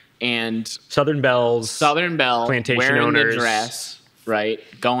 Okay. And Southern Belle, plantation wearing owners, the dress, right?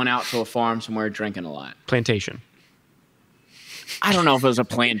 Going out to a farm somewhere, drinking a lot. plantation. I don't know if it was a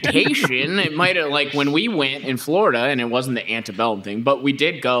plantation. It might have, like when we went in Florida, and it wasn't the antebellum thing, but we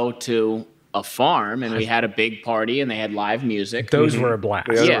did go to a farm and we had a big party and they had live music. Those were a blast.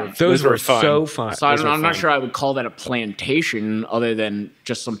 Yeah. Those were fun. so fun. So I'm not sure I would call that a plantation other than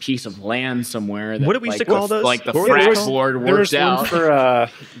just some piece of land somewhere. That, What did we used to call those? Like the What were they frat called? board There worked was one out. for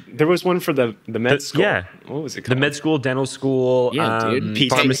there was one for the med school. Yeah. What was it The called? med school, dental school, Yeah, dude. PT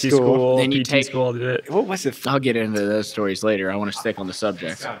pharmacy school. school, Then you PT take- school. Did it. What was it? I'll get into those stories later. I want to stick on the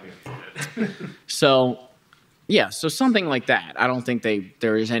subject. So, yeah, so something like that. I don't think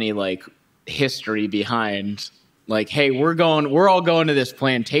there is any like history behind like, hey, we're all going to this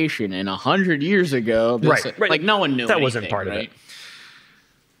plantation, and 100 years ago, this, Right. like no one knew That wasn't anything, part of right?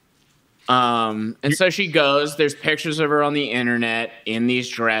 it. And so she goes. There's pictures of her on the internet in these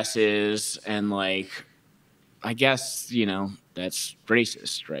dresses, and like, I guess that's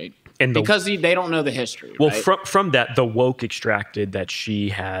racist, right? And because they don't know the history. Well, right? from that, the woke extracted that she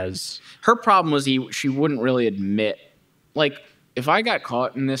has. Her problem was she wouldn't really admit. Like, if I got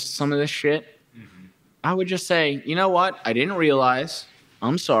caught in some of this shit, I would just say, you know what? I didn't realize.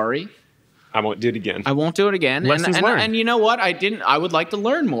 I'm sorry. I won't do it again. I won't do it again. Lessons learned. And you know what? I would like to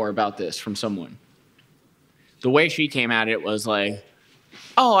learn more about this from someone. The way she came at it was like,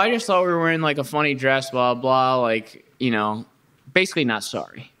 oh, I just thought we were wearing like a funny dress, blah, blah. Like, basically not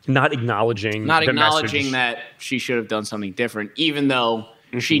sorry. Not acknowledging the message. That she should have done something different, even though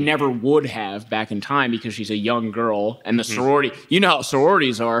she never would have back in time because she's a young girl. And the sorority, you know how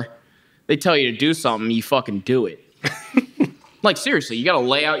sororities are. They tell you to do something, you fucking do it. Like, seriously, you got to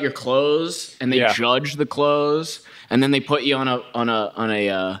lay out your clothes, and they judge the clothes, and then they put you on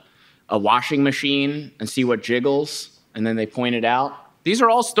a washing machine and see what jiggles, and then they point it out. These are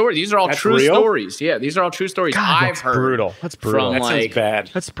all stories. These are all true stories. Yeah, these are all true stories I've heard. Brutal. That's brutal. From That sounds bad.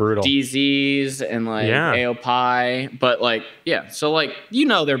 That's brutal. DZs and like AOPI. But like, yeah. So like,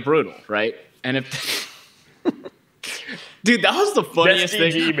 they're brutal, right? And if... Dude, that was the funniest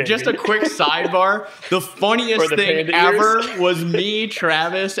That's DG, thing. baby. Just a quick sidebar. The funniest the thing panda ever ears. was me,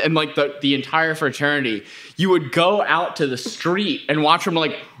 Travis, and like the entire fraternity. You would go out to the street and watch them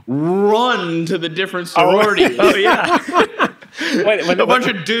like run to the different sororities. Oh yeah. A bunch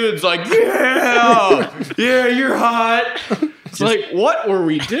of dudes like, yeah, you're hot. It's like, what were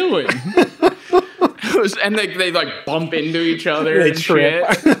we doing? And they like bump into each other and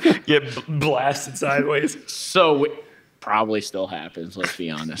shit. Get blasted sideways. So it probably still happens, let's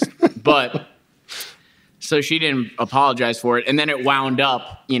be honest. But so she didn't apologize for it. And then it wound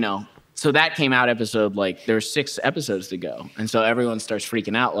up, so that came out episode, like there's 6 episodes to go. And so everyone starts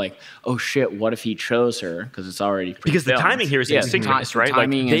freaking out like, oh shit, what if he chose her? Because it's already pre-filmed. Because the timing here is in synchronous, right? The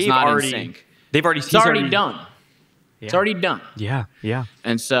timing is not in sync. It's already done. Yeah. It's already done. Yeah, yeah.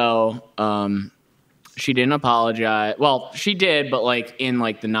 And so she didn't apologize. Well, she did, but like in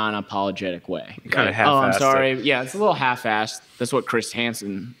like the non-apologetic way. Kind of Like, oh, I'm half-assed sorry. it. Yeah, it's a little half-assed. That's what Chris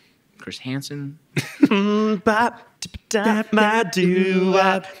Hansen? No,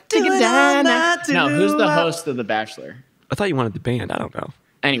 who's the host of The Bachelor? I thought you wanted the band. I don't know.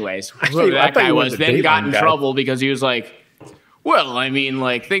 Anyways, Actually, whoever I that thought guy you was wanted the then got in Dateline guy. trouble because he was like, well, I mean,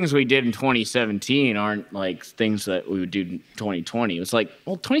 like things we did in 2017 aren't like things that we would do in 2020. It was like,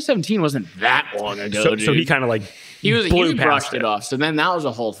 well, 2017 wasn't that long ago. So dude. he kind of like He blew brushed past it off. So then that was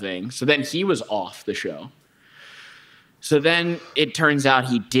a whole thing. So then he was off the show. So then it turns out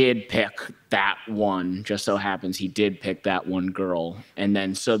he did pick that one. Just so happens he did pick that one girl. And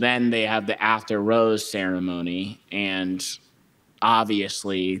then they have the after rose ceremony, and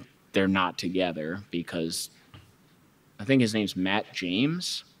obviously they're not together because I think his name's Matt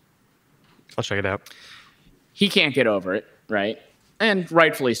James. I'll check it out. He can't get over it, right? And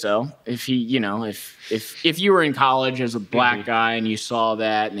rightfully so. If he, if you were in college as a black guy and you saw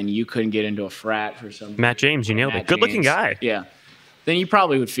that, and then you couldn't get into a frat for some Matt James, you nailed it. Good looking guy. Yeah. Then you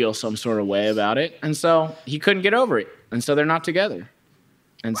probably would feel some sort of way about it. And so he couldn't get over it. And so they're not together.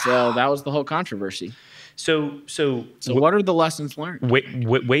 And so that was the whole controversy. So what are the lessons learned?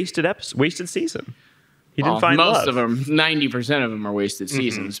 wasted season. He didn't Well, find most love. of them, 90% of them are wasted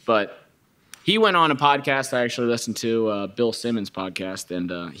seasons. But he went on a podcast I actually listened to, Bill Simmons' podcast,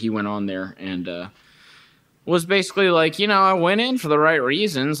 and he went on there and was basically like, I went in for the right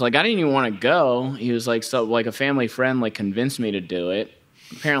reasons. Like, I didn't even want to go. He was like, so like a family friend like convinced me to do it.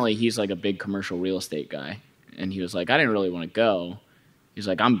 Apparently, he's like a big commercial real estate guy, and he was like, I didn't really want to go. He's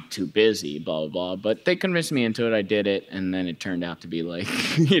like, I'm too busy, blah, blah, blah. But they convinced me into it. I did it. And then it turned out to be like,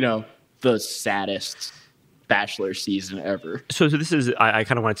 the saddest Bachelor season ever. So this is, I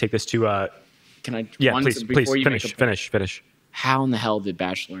kind of want to take this to, Can I? yeah, please, finish. How in the hell did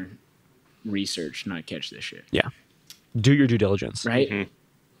Bachelor research not catch this shit? Yeah. Do your due diligence. Right? Mm-hmm.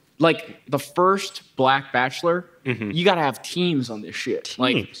 Like, the first Black Bachelor, you got to have teams on this shit.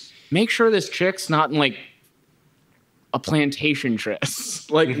 Like, make sure this chick's not in, like, a plantation dress.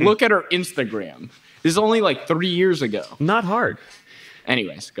 Like, look at her Instagram. This is only like 3 years ago. Not hard.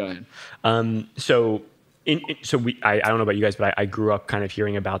 Anyways, go ahead. I don't know about you guys, but I grew up kind of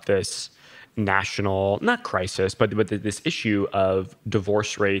hearing about this national, not crisis, but this issue of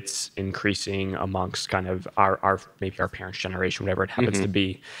divorce rates increasing amongst kind of our maybe our parents' generation, whatever it happens to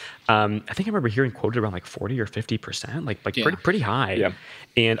be. I think I remember hearing quoted around like 40 or 50%, like pretty high. Yeah.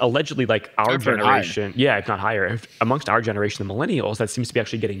 And allegedly, like our generation, if not higher, amongst our generation, the millennials, that seems to be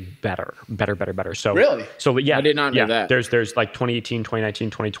actually getting better. So really, yeah, I did not know that. There's like 2018, 2019,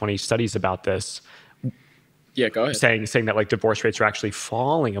 2020 studies about this. Yeah, go ahead. Saying that like divorce rates are actually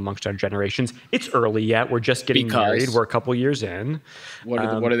falling amongst our generations. It's early yet. We're just getting married. We're a couple years in. What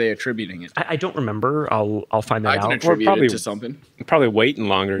are they attributing it? I don't remember. I'll find that out. I can attribute it to something. Probably waiting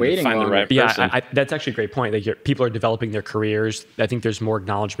longer to find the right person. Yeah, that's actually a great point. Like people are developing their careers. I think there's more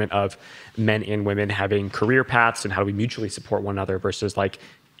acknowledgement of men and women having career paths and how do we mutually support one another versus like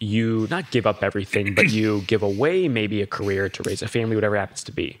you not give up everything, but you give away maybe a career to raise a family, whatever it happens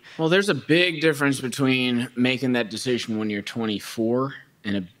to be. Well, there's a big difference between making that decision when you're 24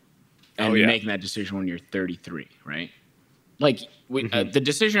 and making that decision when you're 33, right? Like the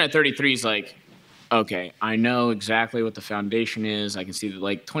decision at 33 is like, okay, I know exactly what the foundation is. I can see that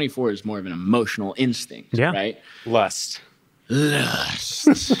like 24 is more of an emotional instinct, right? Lust. 7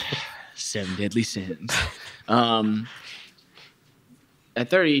 deadly sins. At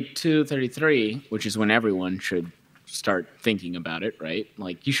 32, 33, which is when everyone should start thinking about it, right?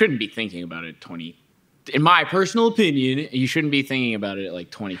 Like, you shouldn't be thinking about it at 20. In my personal opinion, you shouldn't be thinking about it at like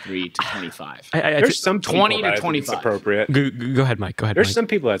 23 to 25. There's some 20 to 25. It's appropriate. Go ahead, Mike. There's some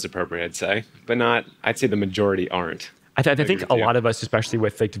people that's appropriate, I'd say, but not. I'd say the majority aren't. I think a lot of us, especially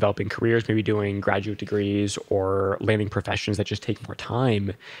with like developing careers, maybe doing graduate degrees or landing professions that just take more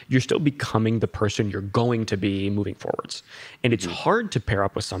time, you're still becoming the person you're going to be moving forwards. And it's hard to pair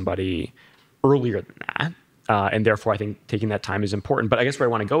up with somebody earlier than that. And therefore, I think taking that time is important. But I guess where I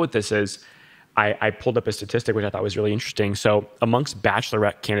want to go with this is I pulled up a statistic, which I thought was really interesting. So amongst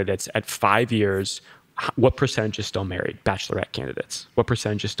Bachelorette candidates at 5 years, what percentage is still married? Bachelorette candidates. What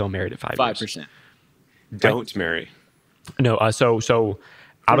percentage is still married at 5 years? 5%. Don't marry. No, so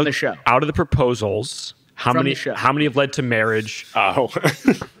out of the proposals, how many have led to marriage? Oh,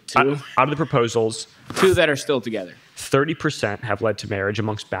 2 out of the proposals, 2 that are still together. 30% have led to marriage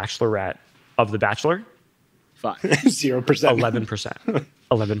amongst Bachelorette. Of the Bachelor, 5. 0%. 11%.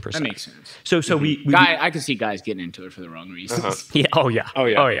 11%. That makes sense. So we I can see guys getting into it for the wrong reasons. Yeah. Oh yeah.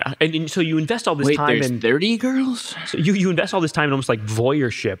 And so you invest all this time in 30 girls. So you invest all this time in almost like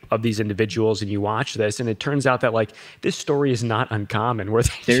voyeurship of these individuals, and you watch this, and it turns out that like this story is not uncommon, where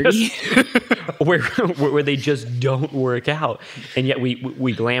they 30? where they just don't work out, and yet we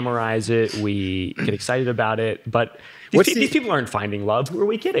glamorize it, we get excited about it, but. These people aren't finding love. Who are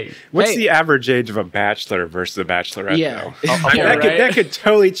we kidding? What's the average age of a bachelor versus a bachelorette? Yeah. That could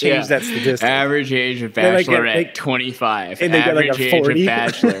totally change that statistic. Average age of bachelorette, 25. And they got like a 40. Average age of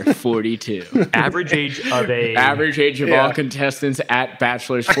bachelor, 42. Average age of all contestants at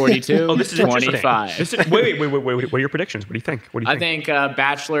bachelor's 42. Oh, this is 25. Wait. What are your predictions? What do you think? I think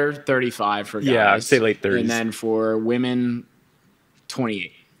bachelor, 35 for guys. Yeah, I'd say late 30s. And then for women,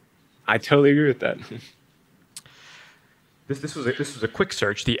 28. I totally agree with that. This was a quick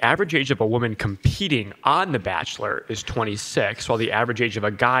search. The average age of a woman competing on The Bachelor is 26, while the average age of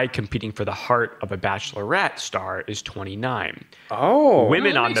a guy competing for the heart of a Bachelorette star is 29. Oh,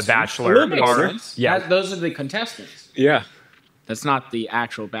 women on The Bachelor are those are the contestants. Yeah, that's not the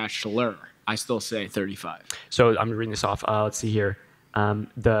actual Bachelor. I still say 35. So I'm reading this off. Let's see here.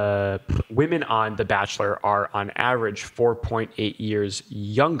 The women on The Bachelor are on average 4.8 years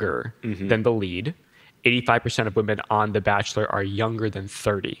younger than the lead. 85% of women on The Bachelor are younger than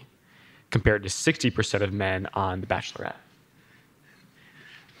 30, compared to 60% of men on The Bachelorette.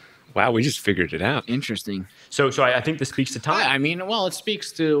 Wow, we just figured it out. Interesting. So I think this speaks to time. I mean, well, it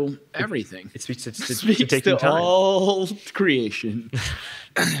speaks to everything. It speaks to taking time. All creation.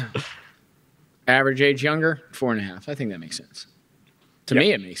 Average age younger, 4.5. I think that makes sense. To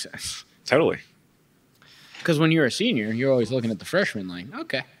me, it makes sense. Totally. Because when you're a senior, you're always looking at the freshmen like,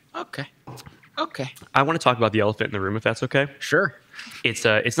 okay. I want to talk about the elephant in the room, if that's okay. Sure. It's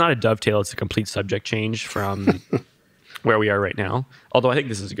not a dovetail. It's a complete subject change from where we are right now. Although I think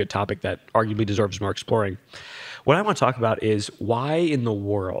this is a good topic that arguably deserves more exploring. What I want to talk about is why in the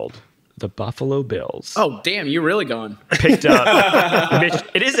world the Buffalo Bills Oh, damn, you're really going. picked up Mitch.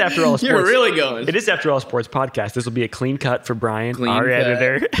 It is after all a sports. You're really going. It is after all a sports podcast. This will be a clean cut for Brian, our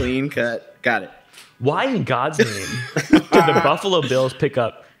editor. Clean cut. Got it. Why in God's name did the Buffalo Bills pick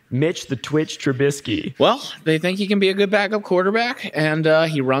up Mitch the Twitch Trubisky? Well, they think he can be a good backup quarterback, and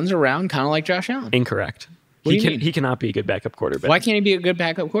he runs around kind of like Josh Allen. Incorrect. What do you mean? He cannot be a good backup quarterback. Why can't he be a good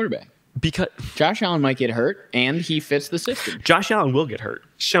backup quarterback? Because Josh Allen might get hurt, and he fits the system. Josh Allen will get hurt.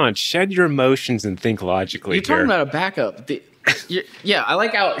 Sean, shed your emotions and think logically. You're talking here. about a backup. Yeah, I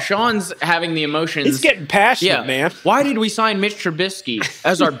like how Sean's having the emotions. He's getting passionate, Yeah, man. Why did we sign Mitch Trubisky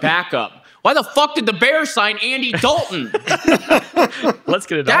as our backup? Why the fuck did the Bears sign Andy Dalton? Let's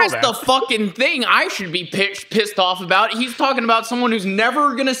get it. That's the fucking thing I should be pissed off about. He's talking about someone who's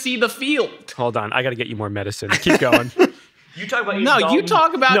never going to see the field. Hold on, I got to get you more medicine. Keep going. You talk about No, you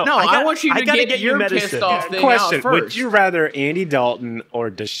talk about... No, I want you to get your medicine. pissed off thing Question: out first. would you rather Andy Dalton or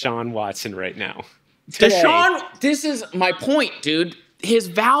Deshaun Watson right now? Today. Deshaun, this is my point, dude. His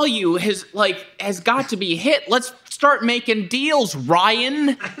value has got to be hit. Let's start making deals,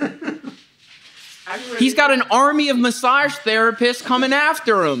 Ryan. He's got an army of massage therapists coming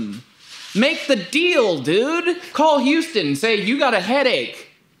after him. Make the deal, dude. Call Houston. Say, you got a headache.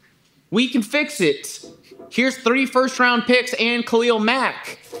 We can fix it. Here's 3 first-round picks and Khalil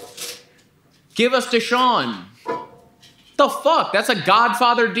Mack. Give us Deshaun. The fuck? That's a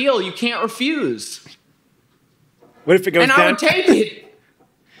Godfather deal you can't refuse. What if it goes And down? I would take it.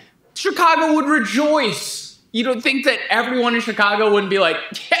 Chicago would rejoice. You don't think that everyone in Chicago wouldn't be like,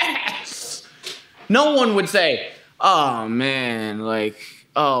 yes. No one would say, oh man,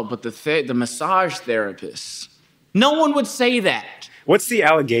 but the massage therapists. No one would say that. What's the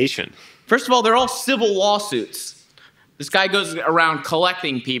allegation? First of all, they're all civil lawsuits. This guy goes around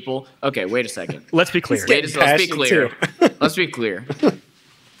collecting people. Okay, wait a second. Let's be clear. Let's be passionate clear. too. Let's be clear.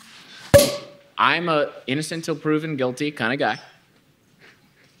 I'm a innocent till proven guilty kind of guy.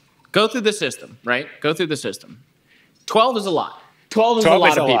 Go through the system, right? Go through the system. 12 is a lot. 12 is a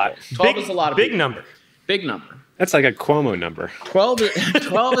lot of people. 12 is a lot of people. Big number. Big number. That's like a Cuomo number. 12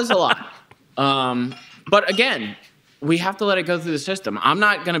 is a lot. But again, we have to let it go through the system. I'm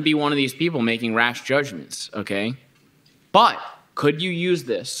not going to be one of these people making rash judgments, okay? But could you use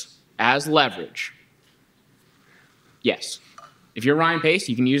this as leverage? Yes. If you're Ryan Pace,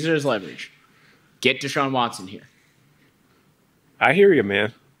 you can use it as leverage. Get Deshaun Watson here. I hear you,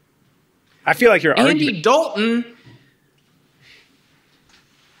 man. I feel like you're Andy arguing. Dalton.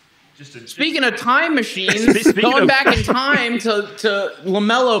 Speaking of time machines, going back in time to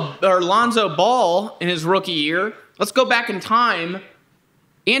LaMelo or Lonzo Ball in his rookie year, let's go back in time.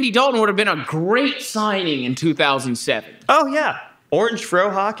 Andy Dalton would have been a great signing in 2007. Oh yeah, Orange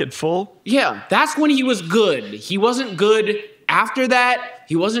Frohawk at full. Yeah, that's when he was good. He wasn't good after that.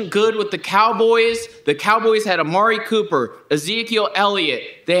 He wasn't good with the Cowboys. The Cowboys had Amari Cooper, Ezekiel Elliott.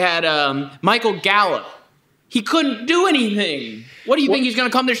 They had Michael Gallup. He couldn't do anything. What do you think? He's going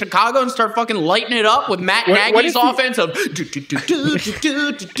to come to Chicago and start fucking lighting it up with Matt Nagy's offense of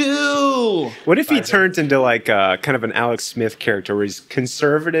do. What if he turns into like kind of an Alex Smith character where he's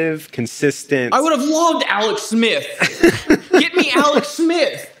conservative, consistent? I would have loved Alex Smith. Get me Alex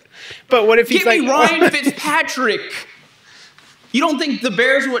Smith. But what if he's Get me Ryan Fitzpatrick. You don't think the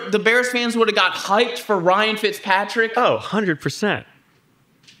Bears fans would have got hyped for Ryan Fitzpatrick? Oh, 100%.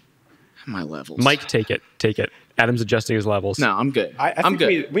 My levels. Mike, take it. Adam's adjusting his levels. No, I'm good. I I'm think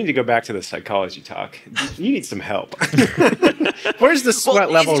good. we need to go back to the psychology talk. You need some help. Where's the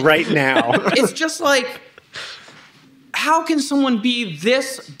sweat level right now? It's just like, how can someone be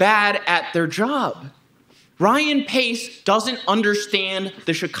this bad at their job? Ryan Pace doesn't understand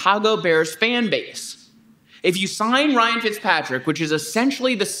the Chicago Bears fan base. If you sign Ryan Fitzpatrick, which is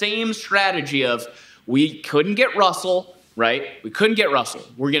essentially the same strategy of we couldn't get Russell, right? We couldn't get Russell.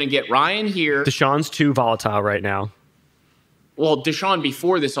 We're going to get Ryan here. Deshaun's too volatile right now. Well, Deshaun,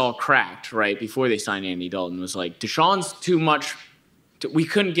 before this all cracked, right? Before they signed Andy Dalton, was like, Deshaun's too much. We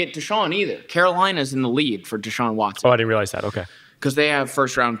couldn't get Deshaun either. Carolina's in the lead for Deshaun Watson. Oh, I didn't realize that. Okay. Because they have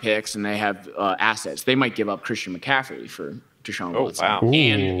first-round picks and they have assets. They might give up Christian McCaffrey for Deshaun Watson. Wow.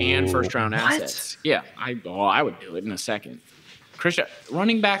 And first-round assets. Yeah, I would do it in a second.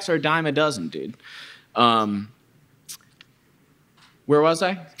 Running backs are a dime a dozen, dude. Where was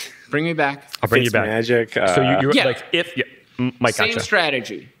I? Bring me back. I'll bring you back. Magic. So you're Yeah. like, if Mike, Same gotcha.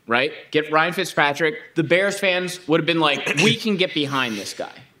 strategy, right? Get Ryan Fitzpatrick. The Bears fans would have been like, we can get behind this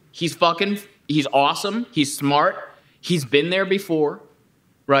guy. He's awesome. He's smart. He's been there before,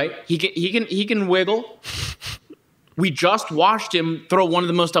 right? He can wiggle. We just watched him throw one of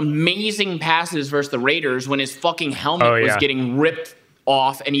the most amazing passes versus the Raiders when his fucking helmet was getting ripped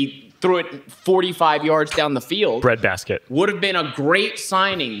off and he threw it 45 yards down the field. Breadbasket. Would have been a great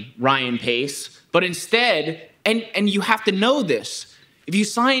signing, Ryan Pace, but instead, and you have to know this, if you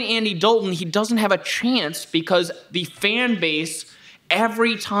sign Andy Dalton, he doesn't have a chance because the fan base,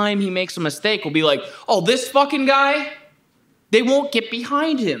 every time he makes a mistake, will be like, oh, this fucking guy? They won't get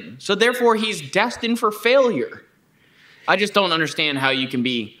behind him. So therefore, he's destined for failure. I just don't understand how you can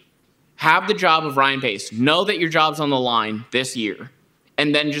have the job of Ryan Pace, know that your job's on the line this year,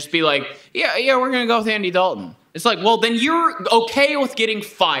 and then just be like, yeah, we're going to go with Andy Dalton. It's like, well, then you're okay with getting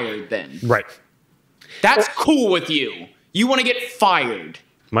fired then. Right. That's cool with you. You want to get fired.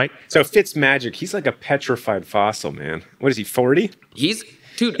 Mike? So Fitzmagic, he's like a petrified fossil, man. What is he, 40? He's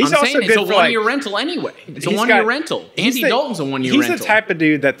also saying it's good a for, one-year rental anyway. It's a one-year rental. Andy Dalton's a one-year rental. He's the type of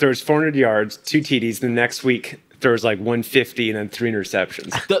dude that throws 400 yards, 2 TDs, the next week throws like 150 and then 3 interceptions.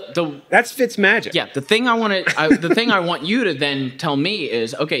 That's Fitzmagic. Yeah, the thing I want you to then tell me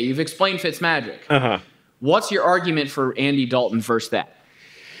is, okay, you've explained Fitzmagic. Uh-huh. What's your argument for Andy Dalton versus that?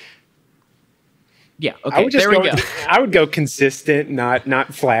 Yeah, okay, there we go. I would go consistent,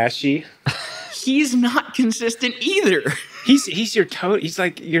 not flashy. He's not consistent either. He's your he's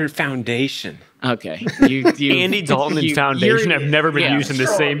like your foundation. Okay. Andy Dalton and Foundation have never been used in the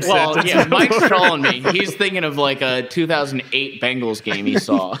same sentence. Well, yeah, Mike's trolling me. He's thinking of like a 2008 Bengals game he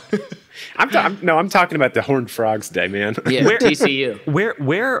saw. I'm talking about the Horned Frogs Day, man. Yeah, TCU.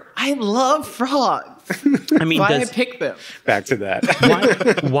 Where I love frogs. I mean, I pick them. Back to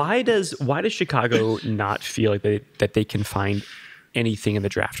that. why does Chicago not feel like that they can find anything in the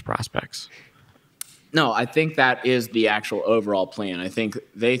draft prospects? No, I think that is the actual overall plan. I think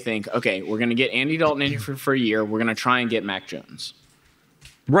they think, okay, we're going to get Andy Dalton in here for a year. We're going to try and get Mac Jones.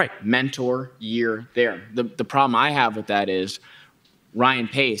 Right. Mentor year there. The problem I have with that is Ryan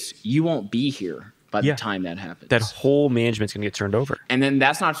Pace, you won't be here by the time that happens. That whole management's going to get turned over. And then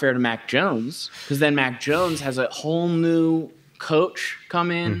that's not fair to Mac Jones because then Mac Jones has a whole new coach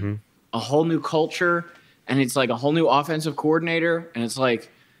come in, a whole new culture, and it's like a whole new offensive coordinator, and it's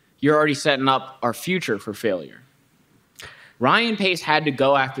like, you're already setting up our future for failure. Ryan Pace had to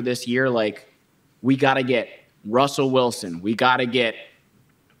go after this year like, we got to get Russell Wilson. We got to get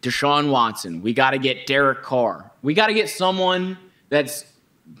Deshaun Watson. We got to get Derek Carr. We got to get someone that's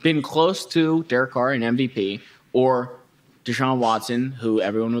been close to Derek Carr, an MVP, or Deshaun Watson, who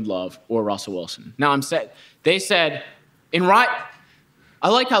everyone would love, or Russell Wilson. Now, they said, I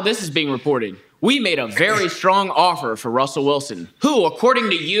like how this is being reported. We made a very strong offer for Russell Wilson, who,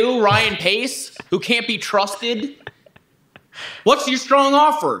 according to you, Ryan Pace, who can't be trusted, what's your strong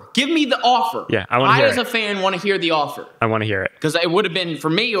offer? Give me the offer. Yeah, I want to hear it. I, as a fan, want to hear the offer. I want to hear it. Because it would have been,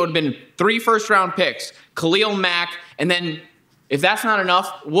 for me, it would have been 3 first-round picks, Khalil Mack, and then if that's not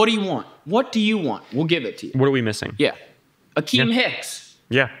enough, what do you want? What do you want? We'll give it to you. What are we missing? Yeah. Akeem Hicks.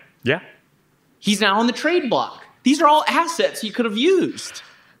 Yeah. He's now on the trade block. These are all assets he could have used.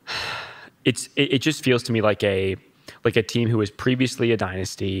 It just feels to me like a team who was previously a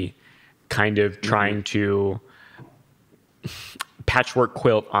dynasty, kind of trying to patchwork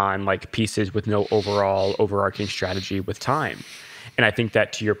quilt on like pieces with no overall overarching strategy with time. And I think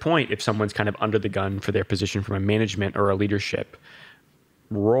that, to your point, if someone's kind of under the gun for their position from a management or a leadership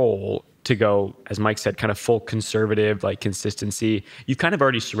role to go, as Mike said, kind of full conservative, like consistency, you've kind of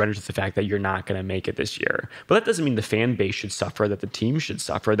already surrendered to the fact that you're not going to make it this year. But that doesn't mean the fan base should suffer, that the team should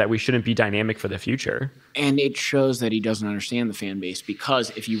suffer, that we shouldn't be dynamic for the future. And it shows that he doesn't understand the fan base,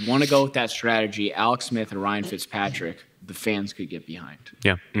 because if you want to go with that strategy, Alex Smith and Ryan Fitzpatrick, the fans could get behind.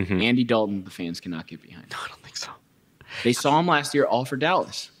 Yeah. Andy Dalton, the fans cannot get behind. No, I don't think so. They saw him last year all for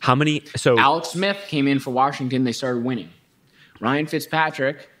Dallas. How many? So Alex Smith came in for Washington. They started winning. Ryan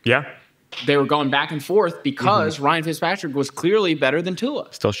Fitzpatrick. Yeah. They were going back and forth because Ryan Fitzpatrick was clearly better than Tua.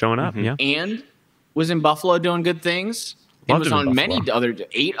 Still showing up, yeah. And was in Buffalo doing good things. He was on 8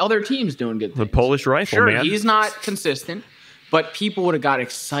 other teams doing good things. The Polish rifle, sure, man. He's not consistent, but people would have got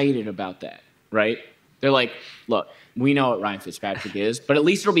excited about that, right? They're like, look, we know what Ryan Fitzpatrick is, but at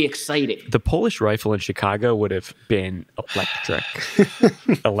least it'll be exciting. The Polish rifle in Chicago would have been electric.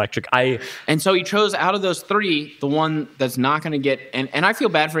 Electric. And so he chose out of those 3, the one that's not going to get, and I feel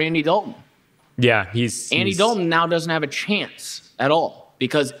bad for Andy Dalton. Yeah, Andy Dalton now doesn't have a chance at all,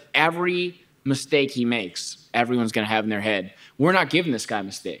 because every mistake he makes, everyone's going to have in their head, we're not giving this guy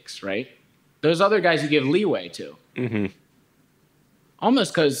mistakes, right? Those other guys you give leeway to. Mm-hmm.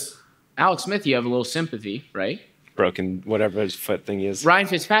 Almost because Alex Smith, you have a little sympathy, right? Broken, whatever his foot thing is. Ryan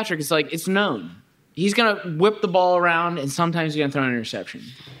Fitzpatrick is like, it's known. He's going to whip the ball around, and sometimes he's going to throw an interception.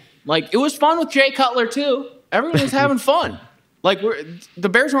 Like, it was fun with Jay Cutler, too. Everyone was having fun. Like, the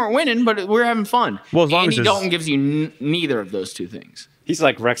Bears weren't winning, but we're having fun. Well, as long Andy as Dalton gives you neither of those two things. He's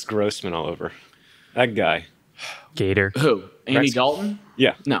like Rex Grossman all over. That guy. Gator. Who? Andy Rex. Dalton?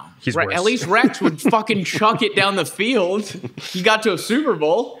 Yeah. No. He's worse. At least Rex would fucking chuck it down the field. He got to a Super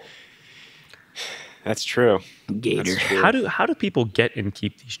Bowl. That's true. Gator. That's true. How do people get and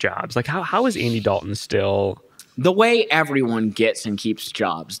keep these jobs? Like, how is Andy Dalton still? The way everyone gets and keeps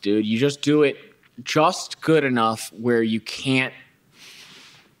jobs, dude. You just do it just good enough where they can't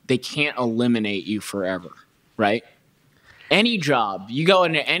eliminate you forever, right? Any job, you go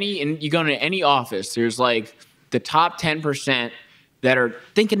into any office, there's like the top 10% that are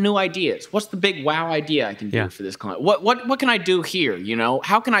thinking new ideas. What's the big wow idea I can do for this client? What can I do here? You know,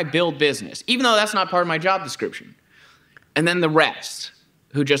 how can I build business? Even though that's not part of my job description. And then the rest,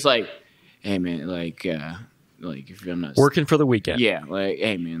 who just like, hey man, like if I'm not Working for the weekend. yeah, like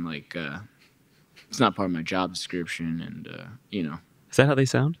hey man, like it's not part of my job description, and you know, Is that how they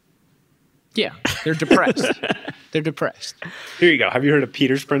sound? yeah, they're depressed. They're depressed. Here you go. Have you heard of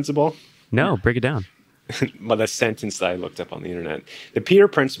Peter's principle? No, break it down. Well, the sentence that I looked up on the internet. The Peter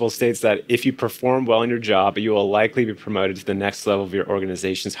principle states that if you perform well in your job, you will likely be promoted to the next level of your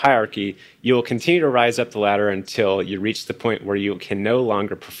organization's hierarchy. You will continue to rise up the ladder until you reach the point where you can no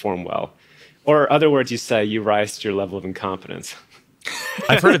longer perform well. Or other words, you say you rise to your level of incompetence.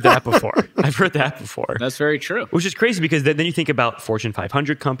 I've heard of that before. That's very true. Which is crazy because then you think about Fortune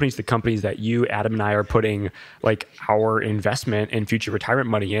 500 companies, the companies that you, Adam, and I are putting like our investment and future retirement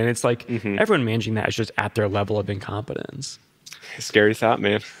money in. It's like everyone managing that is just at their level of incompetence. Scary thought,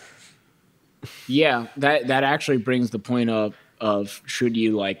 man. Yeah, that actually brings the point of should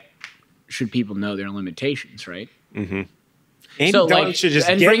people know their limitations, right? And So Dalton like, should just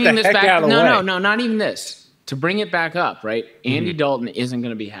and get bringing the this heck back. out of the way. No, not even this. To bring it back up, right? Andy Dalton isn't going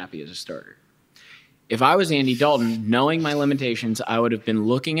to be happy as a starter. If I was Andy Dalton, knowing my limitations, I would have been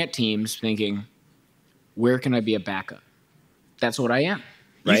looking at teams thinking, where can I be a backup? That's what I am.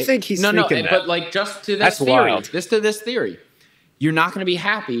 Right? You think he's thinking that? But like just to this That's theory, wild. this theory, you're not going to be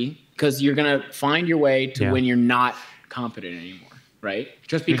happy because you're going to find your way to when you're not competent anymore, right?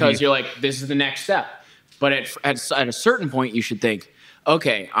 Just because you're like, this is the next step. But at a certain point, you should think,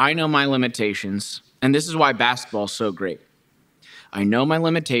 okay, I know my limitations. And this is why basketball is so great. I know my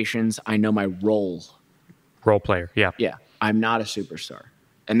limitations. I know my role. Role player, yeah. Yeah, I'm not a superstar.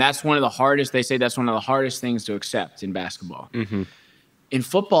 And that's one of the hardest, they say that's one of the hardest things to accept in basketball. In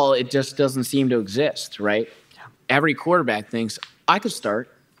football, it just doesn't seem to exist, right? Yeah. Every quarterback thinks, I could start.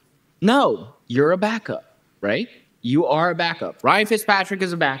 No, you're a backup, right? You are a backup. Ryan Fitzpatrick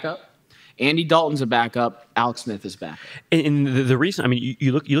is a backup. Andy Dalton's a backup. Alex Smith is backup. And the reason, I mean,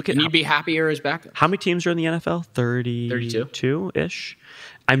 you look at. And you'd be happier as backup. How many teams are in the NFL? 32-ish.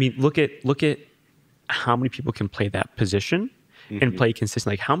 I mean, look at how many people can play that position and play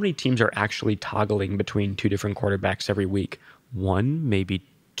consistently. Like, how many teams are actually toggling between two different quarterbacks every week? One, maybe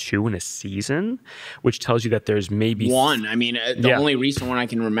two in a season, which tells you that there's maybe one. I mean, the only recent one I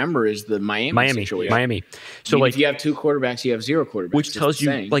can remember is the Miami situation. Miami. So, I mean, like, if you have two quarterbacks, you have zero quarterbacks. which tells you,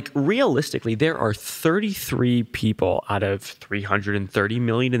 like, realistically, there are 33 people out of 330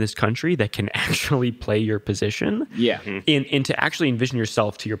 million in this country that can actually play your position. Yeah. And to actually envision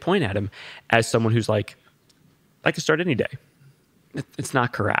yourself, to your point, Adam, as someone who's like, I could start any day. It's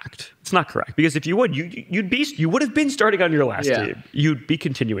not correct. It's not correct, because if you would, you would have been starting on your last team. You'd be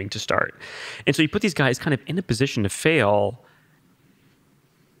continuing to start, and so you put these guys kind of in a position to fail.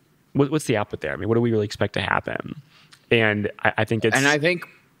 What's the output there? I mean, what do we really expect to happen? And I think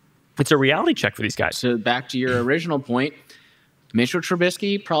it's a reality check for these guys. So back to your original point, Mitchell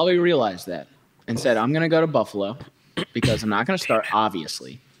Trubisky probably realized that and said, "I'm going to go to Buffalo because I'm not going to start,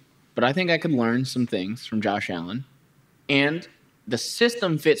 obviously, but I think I could learn some things from Josh Allen, and the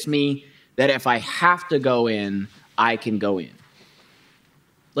system fits me that if I have to go in, I can go in."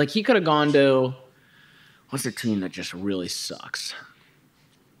 Like, he could have gone to, what's the team that just really sucks?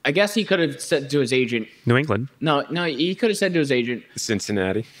 I guess he could have said to his agent, New England. No, he could have said to his agent,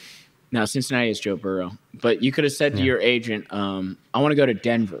 Cincinnati. No, Cincinnati is Joe Burrow. But you could have said to your agent, I want to go to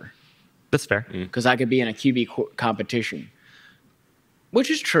Denver That's fair. because I could be in a QB competition, which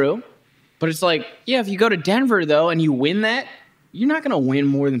is true. But it's like, yeah, if you go to Denver, though, and you win that, you're not going to win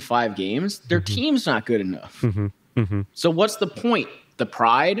more than 5 games. Their team's not good enough. So what's the point? The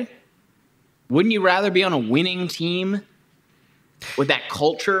pride? Wouldn't you rather be on a winning team with that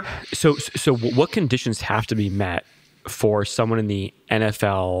culture. So what conditions have to be met for someone in the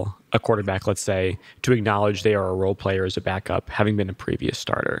NFL, a quarterback, let's say, to acknowledge they are a role player as a backup, having been a previous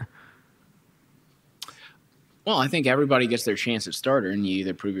starter? Well, I think everybody gets their chance at starter, and you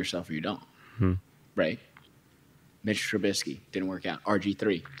either prove yourself or you don't. Right? Mitch Trubisky didn't work out.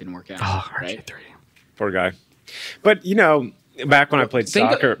 RG3 didn't work out. Oh, right? RG3. Poor guy. But, you know, back when I played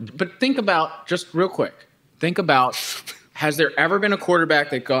soccer. But think about, just real quick, think about, has there ever been a quarterback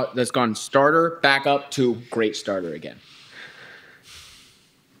that's gone starter, backup to great starter again?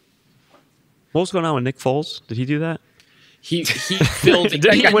 What was going on with Nick Foles? Did he do that? He filled.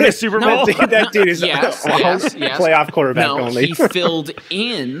 Did he win a Super Bowl? That dude is yes. playoff quarterback No, only. he filled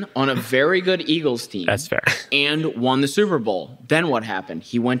in on a very good Eagles team. That's fair. And won the Super Bowl. Then what happened?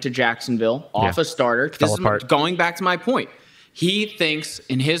 He went to Jacksonville off a starter. This is going back to my point. He thinks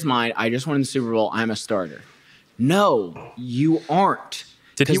in his mind, I just won the Super Bowl. I'm a starter. No, you aren't.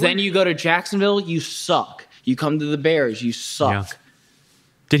 Because then you go to Jacksonville, you suck. You come to the Bears, you suck. Yeah.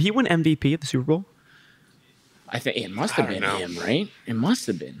 Did he win MVP at the Super Bowl? I think it must have been him, right? It must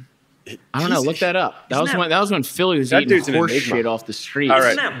have been. I don't know. Look that up. That was when Philly was eating horse shit off the street. All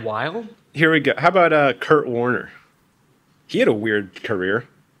right. Isn't that wild? Here we go. How about Kurt Warner? He had a weird career.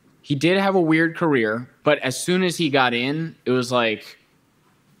 He did have a weird career, but as soon as he got in, it was like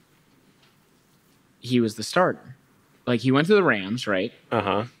he was the starter. Like he went to the Rams, right?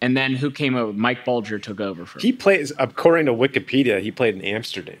 And then who came over? Mike Bulger took over for him. He plays, according to Wikipedia, he played in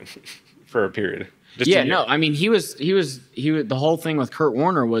Amsterdam for a period. No, I mean he was the whole thing with Kurt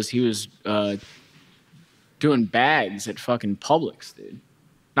Warner was he was doing bags at fucking Publix, dude.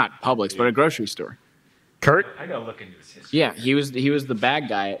 Not Publix, but a grocery store. Kurt? I gotta look into his history. Yeah, he was the bag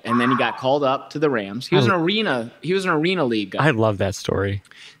guy, and then he got called up to the Rams. He was an arena league guy. I love that story.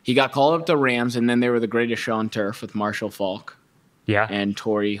 He got called up to the Rams, and then they were the greatest show on turf with Marshall Faulk. Yeah. And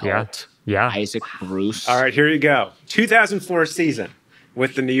Torrey Holt. Yeah. Isaac Bruce. All right, here you go. 2004 season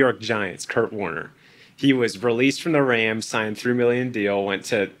with the New York Giants, Kurt Warner. He was released from the Rams, signed $3 million deal, went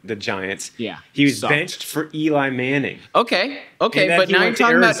to the Giants. Yeah. He was benched for Eli Manning. Okay, but now you're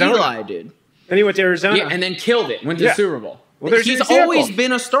talking about Eli, dude. Then he went to Arizona. Yeah, and then killed it. Went to the Super Bowl. Well, He's always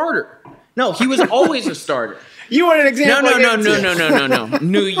been a starter. No, he was always a starter. You want an example? No.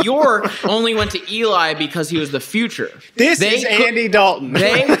 New York only went to Eli because he was the future. This is Andy Dalton.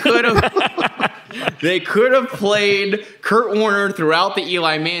 They could have played Kurt Warner throughout the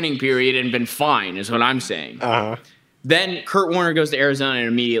Eli Manning period and been fine, is what I'm saying. Then Kurt Warner goes to Arizona and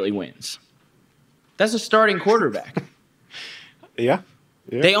immediately wins. That's a starting quarterback. Yeah.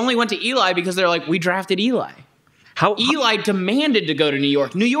 They only went to Eli because they're like, we drafted Eli. Eli demanded to go to New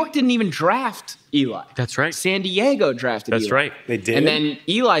York. New York didn't even draft Eli. That's right. San Diego drafted Eli. That's right. They did. And then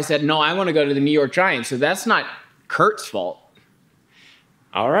Eli said, no, I want to go to the New York Giants. So that's not Kurt's fault.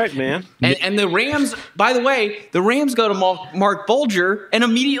 All right, man. And the Rams, by the way, the Rams go to Mark Bulger and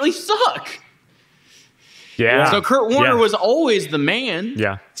immediately suck. Yeah. So Kurt Warner was always the man.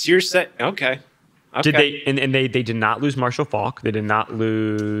 Yeah. So you're set. Okay. Did they and they did not lose Marshall Faulk. They did not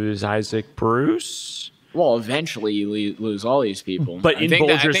lose Isaac Bruce. Well, eventually you lose all these people. But in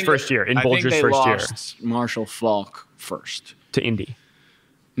Bulger's first year. In Bulger's first year. Marshall Faulk first. To Indy.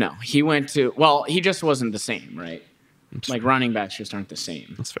 No, he went to, well, he just wasn't the same, right? Like running backs just aren't the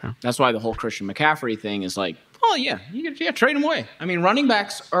same. That's fair. That's why the whole Christian McCaffrey thing is like, oh yeah, trade him away. I mean, running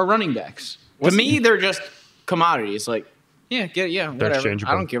backs are running backs. To me, they're just commodities. Like, whatever. I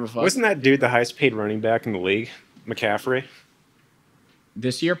don't give a fuck. Wasn't that dude the highest paid running back in the league, McCaffrey?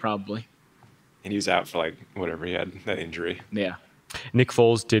 This year, probably. And he was out for like whatever, he had that injury. Yeah. Nick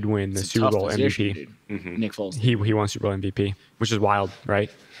Foles did win the Super Bowl MVP. Nick Foles. He won Super Bowl MVP, which is wild, right?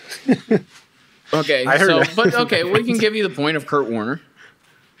 Okay, we can give you the point of Kurt Warner,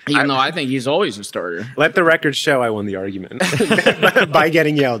 even though I think he's always a starter. Let the record show I won the argument by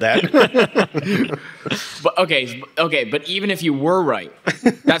getting yelled at. But but even if you were right,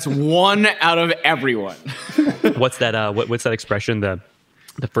 that's one out of everyone. What's that? What's that expression?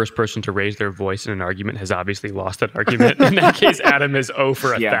 The first person to raise their voice in an argument has obviously lost that argument. In that case, Adam is 0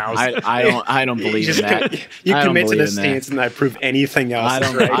 for 1,000. I don't believe in that. You commit to the stance and I prove anything else. I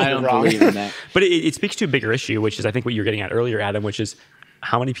don't believe in that. But it speaks to a bigger issue, which is I think what you were getting at earlier, Adam, which is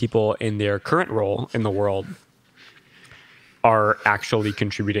how many people in their current role in the world are actually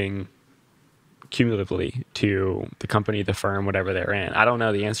contributing cumulatively to the company, the firm, whatever they're in. I don't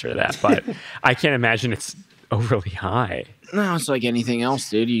know the answer to that, but I can't imagine it's overly high. No, it's like anything else,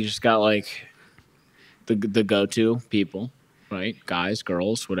 dude. You just got like the go-to people, right? Guys,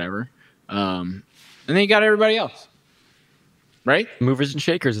 girls, whatever. And then you got everybody else, right? Movers and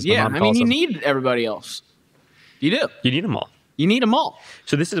shakers, as my mom I calls mean, you them. need everybody else. You do. You need them all. You need them all.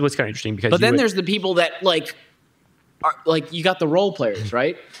 So this is what's kind of interesting because. But then there's the people that like, are like you got the role players,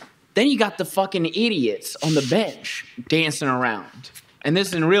 right? Then you got the fucking idiots on the bench dancing around, and this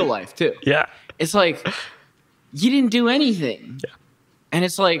is in real life too. Yeah. It's like you didn't do anything, and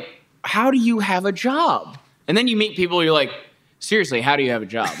it's like, how do you have a job? And then you meet people, you're like, seriously, how do you have a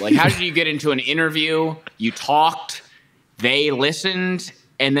job? Like, how did you get into an interview? You talked, they listened,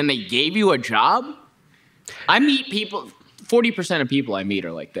 and then they gave you a job? I meet people, 40% of people I meet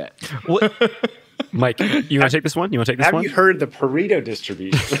are like that. What? Mike, you want to take this one? Have you heard the Pareto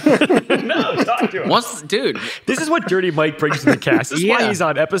distribution? No, talk to us. Dude. This is what Dirty Mike brings to the cast. This is why he's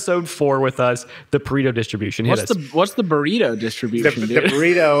on episode 4 with us, the Pareto distribution. What's the burrito distribution, the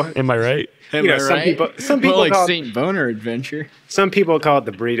burrito. Am I right? Am I right? Some people like call St. Boner Adventure. Some people call it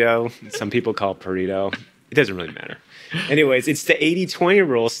the burrito. Some people call it burrito. It doesn't really matter. Anyways, it's the 80-20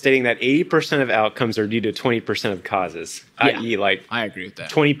 rule stating that 80% of outcomes are due to 20% of causes, i.e. like I agree with that.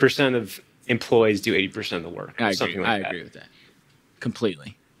 20% of employees do 80% of the work. I agree with that.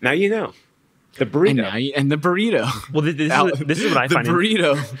 Completely. Now you know. The burrito. And the burrito. Well, this is what I find. The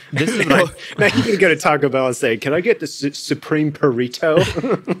burrito. This is what I, now you can go to Taco Bell and say, "Can I get the supreme burrito?"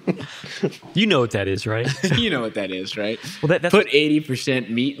 You know what that is, right? You know what that is, right? Well, that's put 80%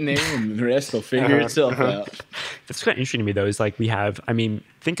 meat in there, and the rest will figure itself out. That's quite interesting to me, though. Is like we have. I mean,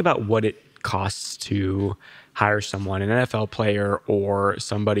 think about what it costs to hire someone, an NFL player, or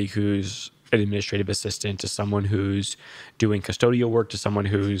somebody who's an administrative assistant, to someone who's doing custodial work, to someone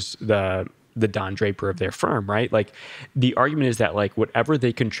who's the Don Draper of their firm, right? Like the argument is that like whatever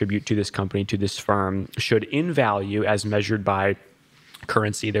they contribute to this company, to this firm, should in value as measured by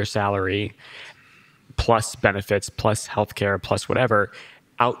currency, their salary, plus benefits, plus healthcare, plus whatever,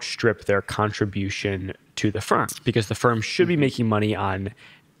 outstrip their contribution to the firm, because the firm should be making money on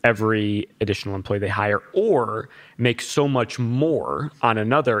every additional employee they hire, or make so much more on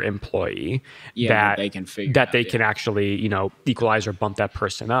another employee that they can actually, you know, equalize or bump that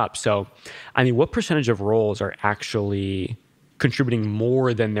person up. So, I mean, what percentage of roles are actually contributing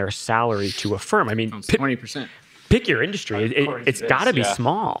more than their salary to a firm? I mean, 20%. Pick your industry. It's got to be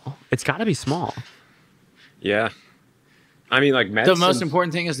small. It's got to be small. Yeah. I mean, like medicine. The most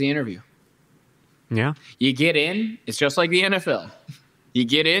important thing is the interview. Yeah. You get in, it's just like the NFL. You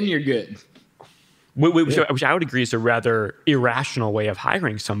get in, you're good. Which I would agree is a rather irrational way of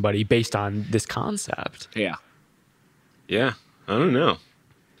hiring somebody based on this concept. Yeah. Yeah. I don't know.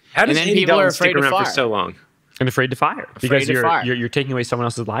 How does Andy Dalton stick around for so long? And afraid to fire because you're taking away someone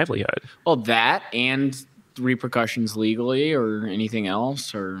else's livelihood. Well, that and repercussions legally or anything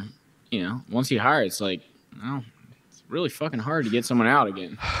else, or you know, once you hire, it's like, oh, it's really fucking hard to get someone out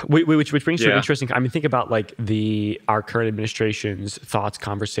again. Which brings to an interesting. I mean, think about like our current administration's thoughts,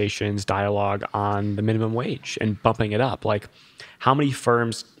 conversations, dialogue on the minimum wage and bumping it up. Like, how many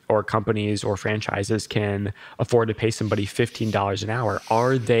firms or companies or franchises can afford to pay somebody $15 an hour?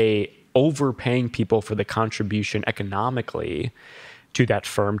 Are they overpaying people for the contribution economically to that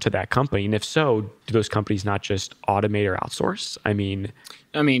firm, to that company? And if so, do those companies not just automate or outsource? I mean,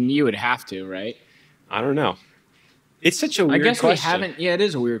 you would have to, right? I don't know. It's such a weird question. We haven't. Yeah, it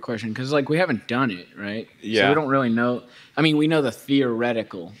is a weird question because like we haven't done it, right? Yeah. So we don't really know. I mean, we know the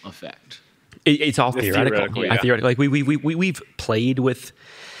theoretical effect. It's all theoretical. Yeah. Like we've played with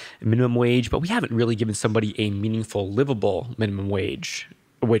minimum wage, but we haven't really given somebody a meaningful, livable minimum wage,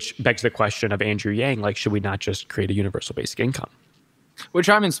 which begs the question of Andrew Yang, like, should we not just create a universal basic income? Which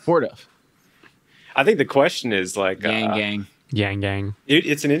I'm in support of. I think the question is like... Yang.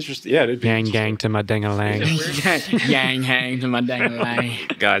 It's an interesting... Yeah, it'd be Yang to my dang-a-lang. Yang to my dang-a-lang.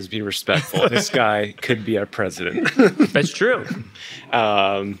 Guys, be respectful. This guy could be our president. That's true.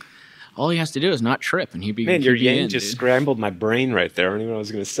 All he has to do is not trip, and he'd be... Man, your Yang just scrambled my brain right there. I don't even know what I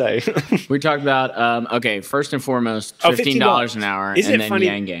was going to say. We talked about, first and foremost, $15 an hour, Isn't and it then funny?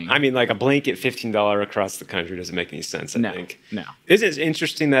 Yang Gang. I mean, like a blanket $15 across the country doesn't make any sense, I think. No. Isn't it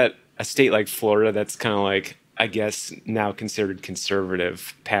interesting that a state like Florida that's kind of like, I guess, now considered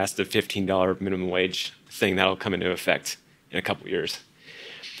conservative, passed the $15 minimum wage thing that'll come into effect in a couple years?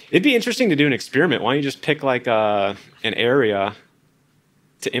 It'd be interesting to do an experiment. Why don't you just pick like an area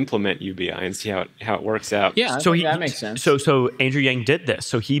to implement UBI and see how it works out? Yeah, that makes sense. So Andrew Yang did this.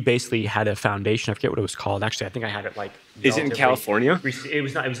 So he basically had a foundation. I forget what it was called. Actually, I think I had it like... Is it in California? It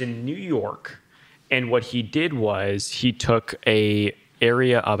was not. It was in New York. And what he did was he took a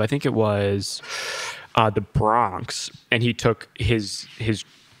area of, I think it was the Bronx, and he took his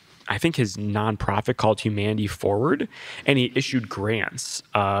nonprofit called Humanity Forward, and he issued grants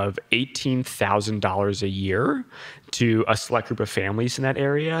of $18,000 a year to a select group of families in that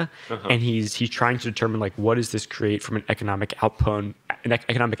area, and he's trying to determine like what does this create from an economic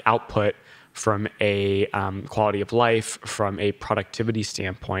output, from a quality of life, from a productivity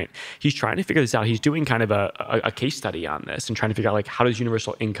standpoint. He's trying to figure this out. He's doing kind of a case study on this and trying to figure out like how does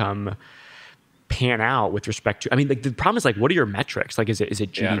universal income pan out with respect to, I mean, like the problem is like, what are your metrics? Like, is it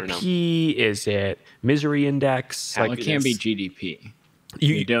GDP? Is it misery index? Well, Like, it can't be GDP.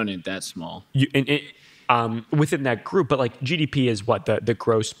 You donate that small. Within that group, but like GDP is what the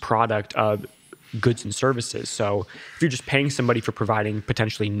gross product of goods and services. So if you're just paying somebody for providing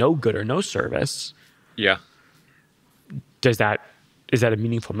potentially no good or no service, Yeah. is that a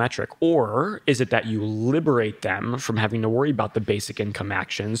meaningful metric? Or is it that you liberate them from having to worry about the basic income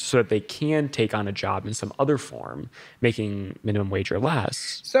actions so that they can take on a job in some other form, making minimum wage or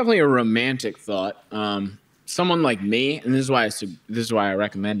less? It's definitely a romantic thought. Someone like me, and this is why I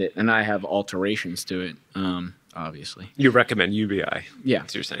recommend it, and I have alterations to it. Obviously, You recommend UBI. Yeah.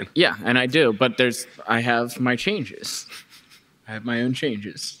 That's what you're saying. yeah, and I do, but I have my changes. I have my own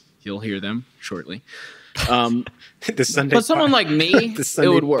changes. You'll hear them shortly. The Sunday But someone like me, the it Sunday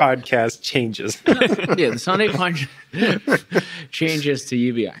would work. podcast changes. Yeah, the Sunday Punch changes to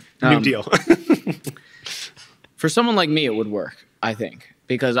UBI. New deal. For someone like me, it would work, I think,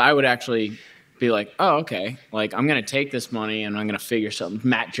 because I would actually be like, oh, okay, like I'm going to take this money and I'm going to figure something.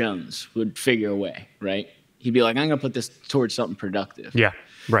 Matt Jones would figure a way, right? He'd be like, I'm going to put this towards something productive. Yeah,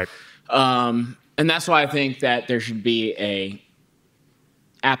 right. And that's why I think that there should be a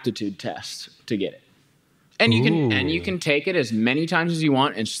aptitude test to get it. And you can take it as many times as you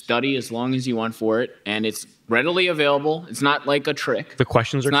want and study as long as you want for it. And it's readily available. It's not like a trick. The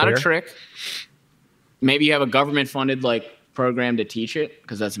questions are It's not clear. a trick. Maybe you have a government funded like program to teach it,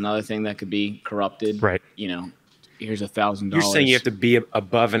 because that's another thing that could be corrupted. Right. You know, here's $1,000. You're saying you have to be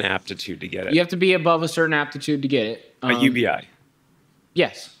above an aptitude to get it. You have to be above a certain aptitude to get it. A UBI.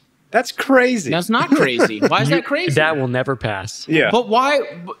 Yes. That's crazy. That's not crazy. Why is that crazy? That will never pass. yeah. But why?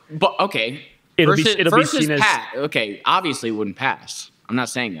 But okay. It'll be versus seen as- okay, obviously it wouldn't pass. I'm not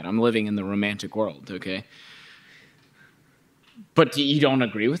saying that. I'm living in the romantic world, okay? But you don't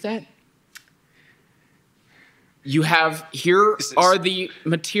agree with that? Here are the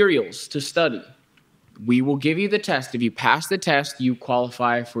materials to study. We will give you the test. If you pass the test, you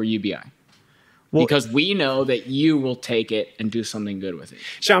qualify for UBI. Because we know that you will take it and do something good with it.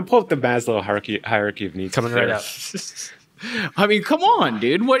 Sean, pull up the Maslow hierarchy of needs. Coming right up. I mean, come on,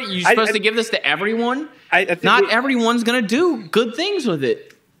 dude. What, are you supposed to give this to everyone? I think Not everyone's going to do good things with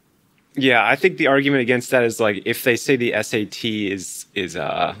it. Yeah, I think the argument against that is like if they say the SAT is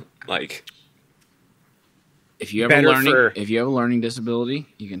like If you have a learning disability,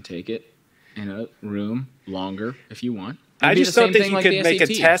 you can take it in a room longer if you want. I just don't think you like could make a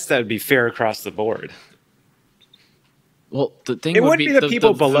SAT. test that would be fair across the board. Well, the thing It would would be the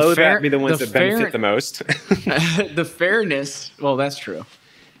people below fair- that be the ones that benefit the most. The fairness. Well, that's true.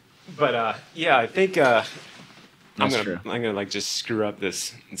 But yeah, I think I'm That's true. gonna like just screw up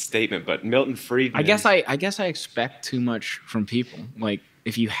this statement. But Milton Friedman. I guess I expect too much from people. Like,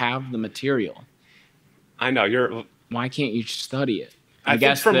 if you have the material, I know you're. why can't you study it? I I think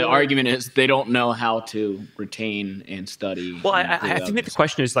guess from the what- argument is they don't know how to retain and study. Well, and I improve think that the others.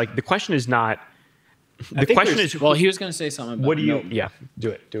 question is like, the question is not, the think question there's- is, Well, he was going to say something about what do you, Milton. yeah, do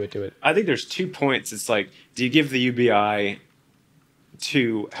it. I think there's 2 points. It's like, do you give the UBI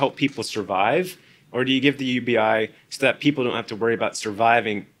to help people survive, or do you give the UBI so that people don't have to worry about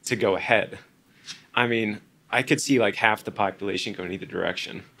surviving to go ahead? I mean, I could see like half the population going either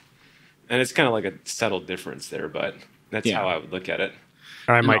direction, and it's kind of like a subtle difference there, but that's Yeah. how I would look at it.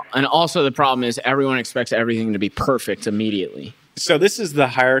 all right, Mike. And also the problem is everyone expects everything to be perfect immediately. So this is the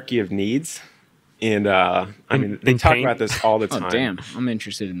hierarchy of needs, and I mean they in talk pain? about this all the time. Oh, damn. I'm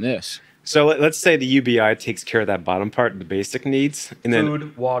interested in this. So let's say the UBI takes care of that bottom part, the basic needs, and then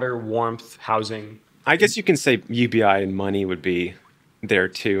Food, water, warmth, housing. I guess you can say UBI and money would be there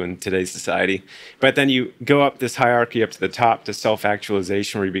too in today's society. But then you go up this hierarchy up to the top to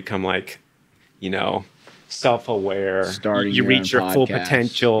self-actualization, where you become like, self-aware. Starting you your reach own your full podcast.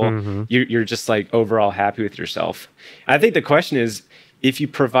 potential. You're just like overall happy with yourself. I think the question is, if you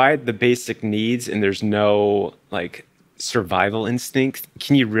provide the basic needs and there's no like survival instinct,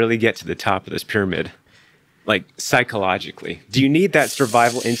 can you really get to the top of this pyramid? Like psychologically, do you need that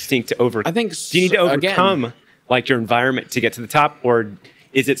survival instinct to I think do you need to again- overcome like your environment to get to the top, or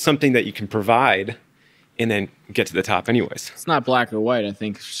is it something that you can provide and then get to the top anyways? It's not black or white. I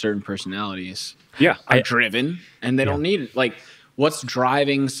think certain personalities Yeah, are driven and they don't need it. Like, what's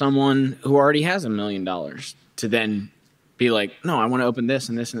driving someone who already has $1 million to then be like, no, I want to open this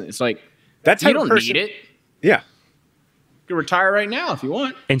and this, and it's like, that's you how don't person, need it. Yeah, can retire right now if you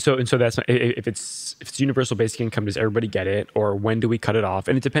want. And so that's if it's universal basic income, does everybody get it, or when do we cut it off?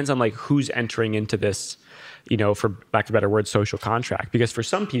 And it depends on like who's entering into this, for lack of a better word, social contract. Because for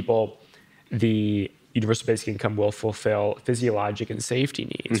some people, the universal basic income will fulfill physiologic and safety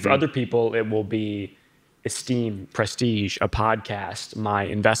needs. For other people, it will be esteem, prestige, a podcast, my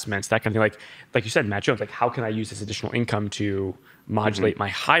investments, that kind of thing. Like you said, Matt Jones, like how can I use this additional income to modulate my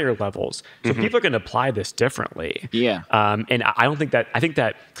higher levels? So people are going to apply this differently. Yeah. And I think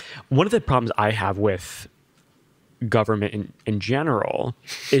that one of the problems I have with government in general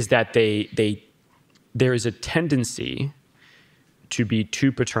is that there is a tendency to be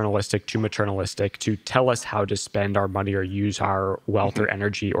too paternalistic, too maternalistic, to tell us how to spend our money or use our wealth or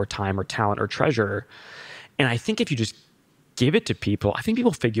energy or time or talent or treasure. And I think if you just give it to people, I think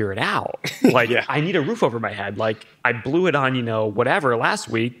people figure it out. Like, I need a roof over my head. Like, I blew it on, whatever last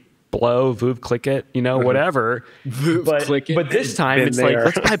week. Blow, Voov, click it, whatever. Click it. But this time, it's like,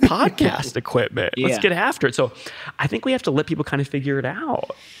 let's buy podcast equipment. Let's get after it. So I think we have to let people kind of figure it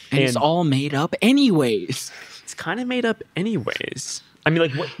out. And it's all made up anyways. It's kind of made up anyways. I mean,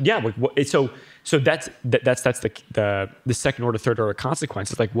 like, what? Yeah. What, so that's the second order, third order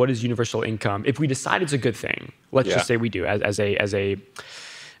consequences. Like, what is universal income? If we decide it's a good thing, let's just say we do as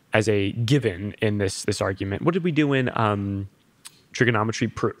a given in this argument. What did we do in trigonometry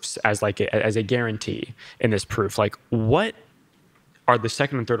proofs as a guarantee in this proof? Like, what are the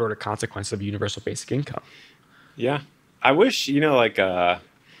second and third order consequences of universal basic income? Yeah, I wish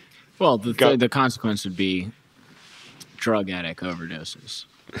Well, the consequence would be drug addict overdoses.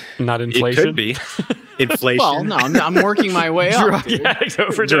 Not inflation. It could be inflation. Well, no, I'm working my way up. Drug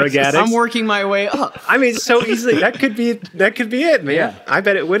addicts. I'm working my way up. I mean, so easily that could be it, man. Yeah. I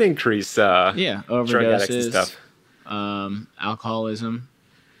bet it would increase. Drug Overdoses, addicts and stuff. Alcoholism,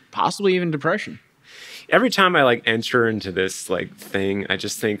 possibly even depression. Every time I enter into this thing, I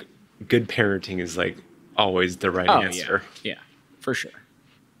just think good parenting is always the right answer. Yeah, for sure.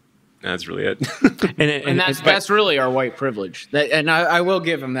 That's really it. and that's really our white privilege. And I will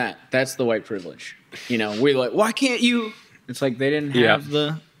give them that. That's the white privilege. We're like, why can't you? It's like they didn't have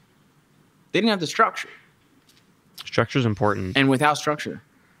the structure. Structure's important. And without structure,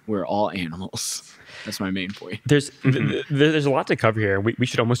 we're all animals. That's my main point. There's a lot to cover here. We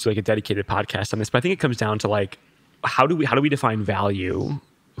should almost do a dedicated podcast on this, but I think it comes down to how do we define value?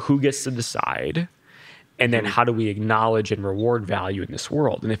 Who gets to decide? And then how do we acknowledge and reward value in this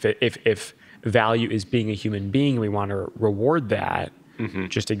world? And if value is being a human being, and we want to reward that,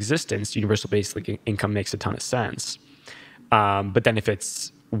 just existence, universal basic income makes a ton of sense. But then if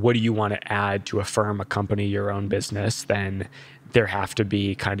it's what do you want to add to a firm, a company, your own business, then there have to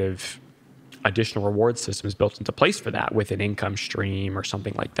be kind of additional reward systems built into place for that with an income stream or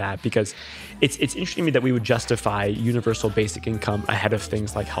something like that. Because it's interesting to me that we would justify universal basic income ahead of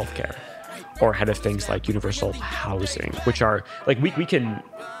things like healthcare. Or ahead of things like universal housing, which are we can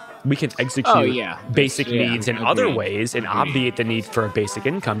execute basic needs in other ways and obviate the need for a basic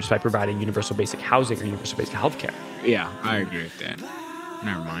income just by providing universal basic housing or universal basic healthcare. Yeah, I agree with that.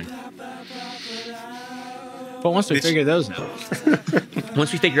 Never mind. But once we figure those out,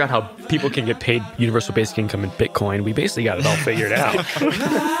 once we figure out how people can get paid universal basic income in Bitcoin, we basically got it all figured out.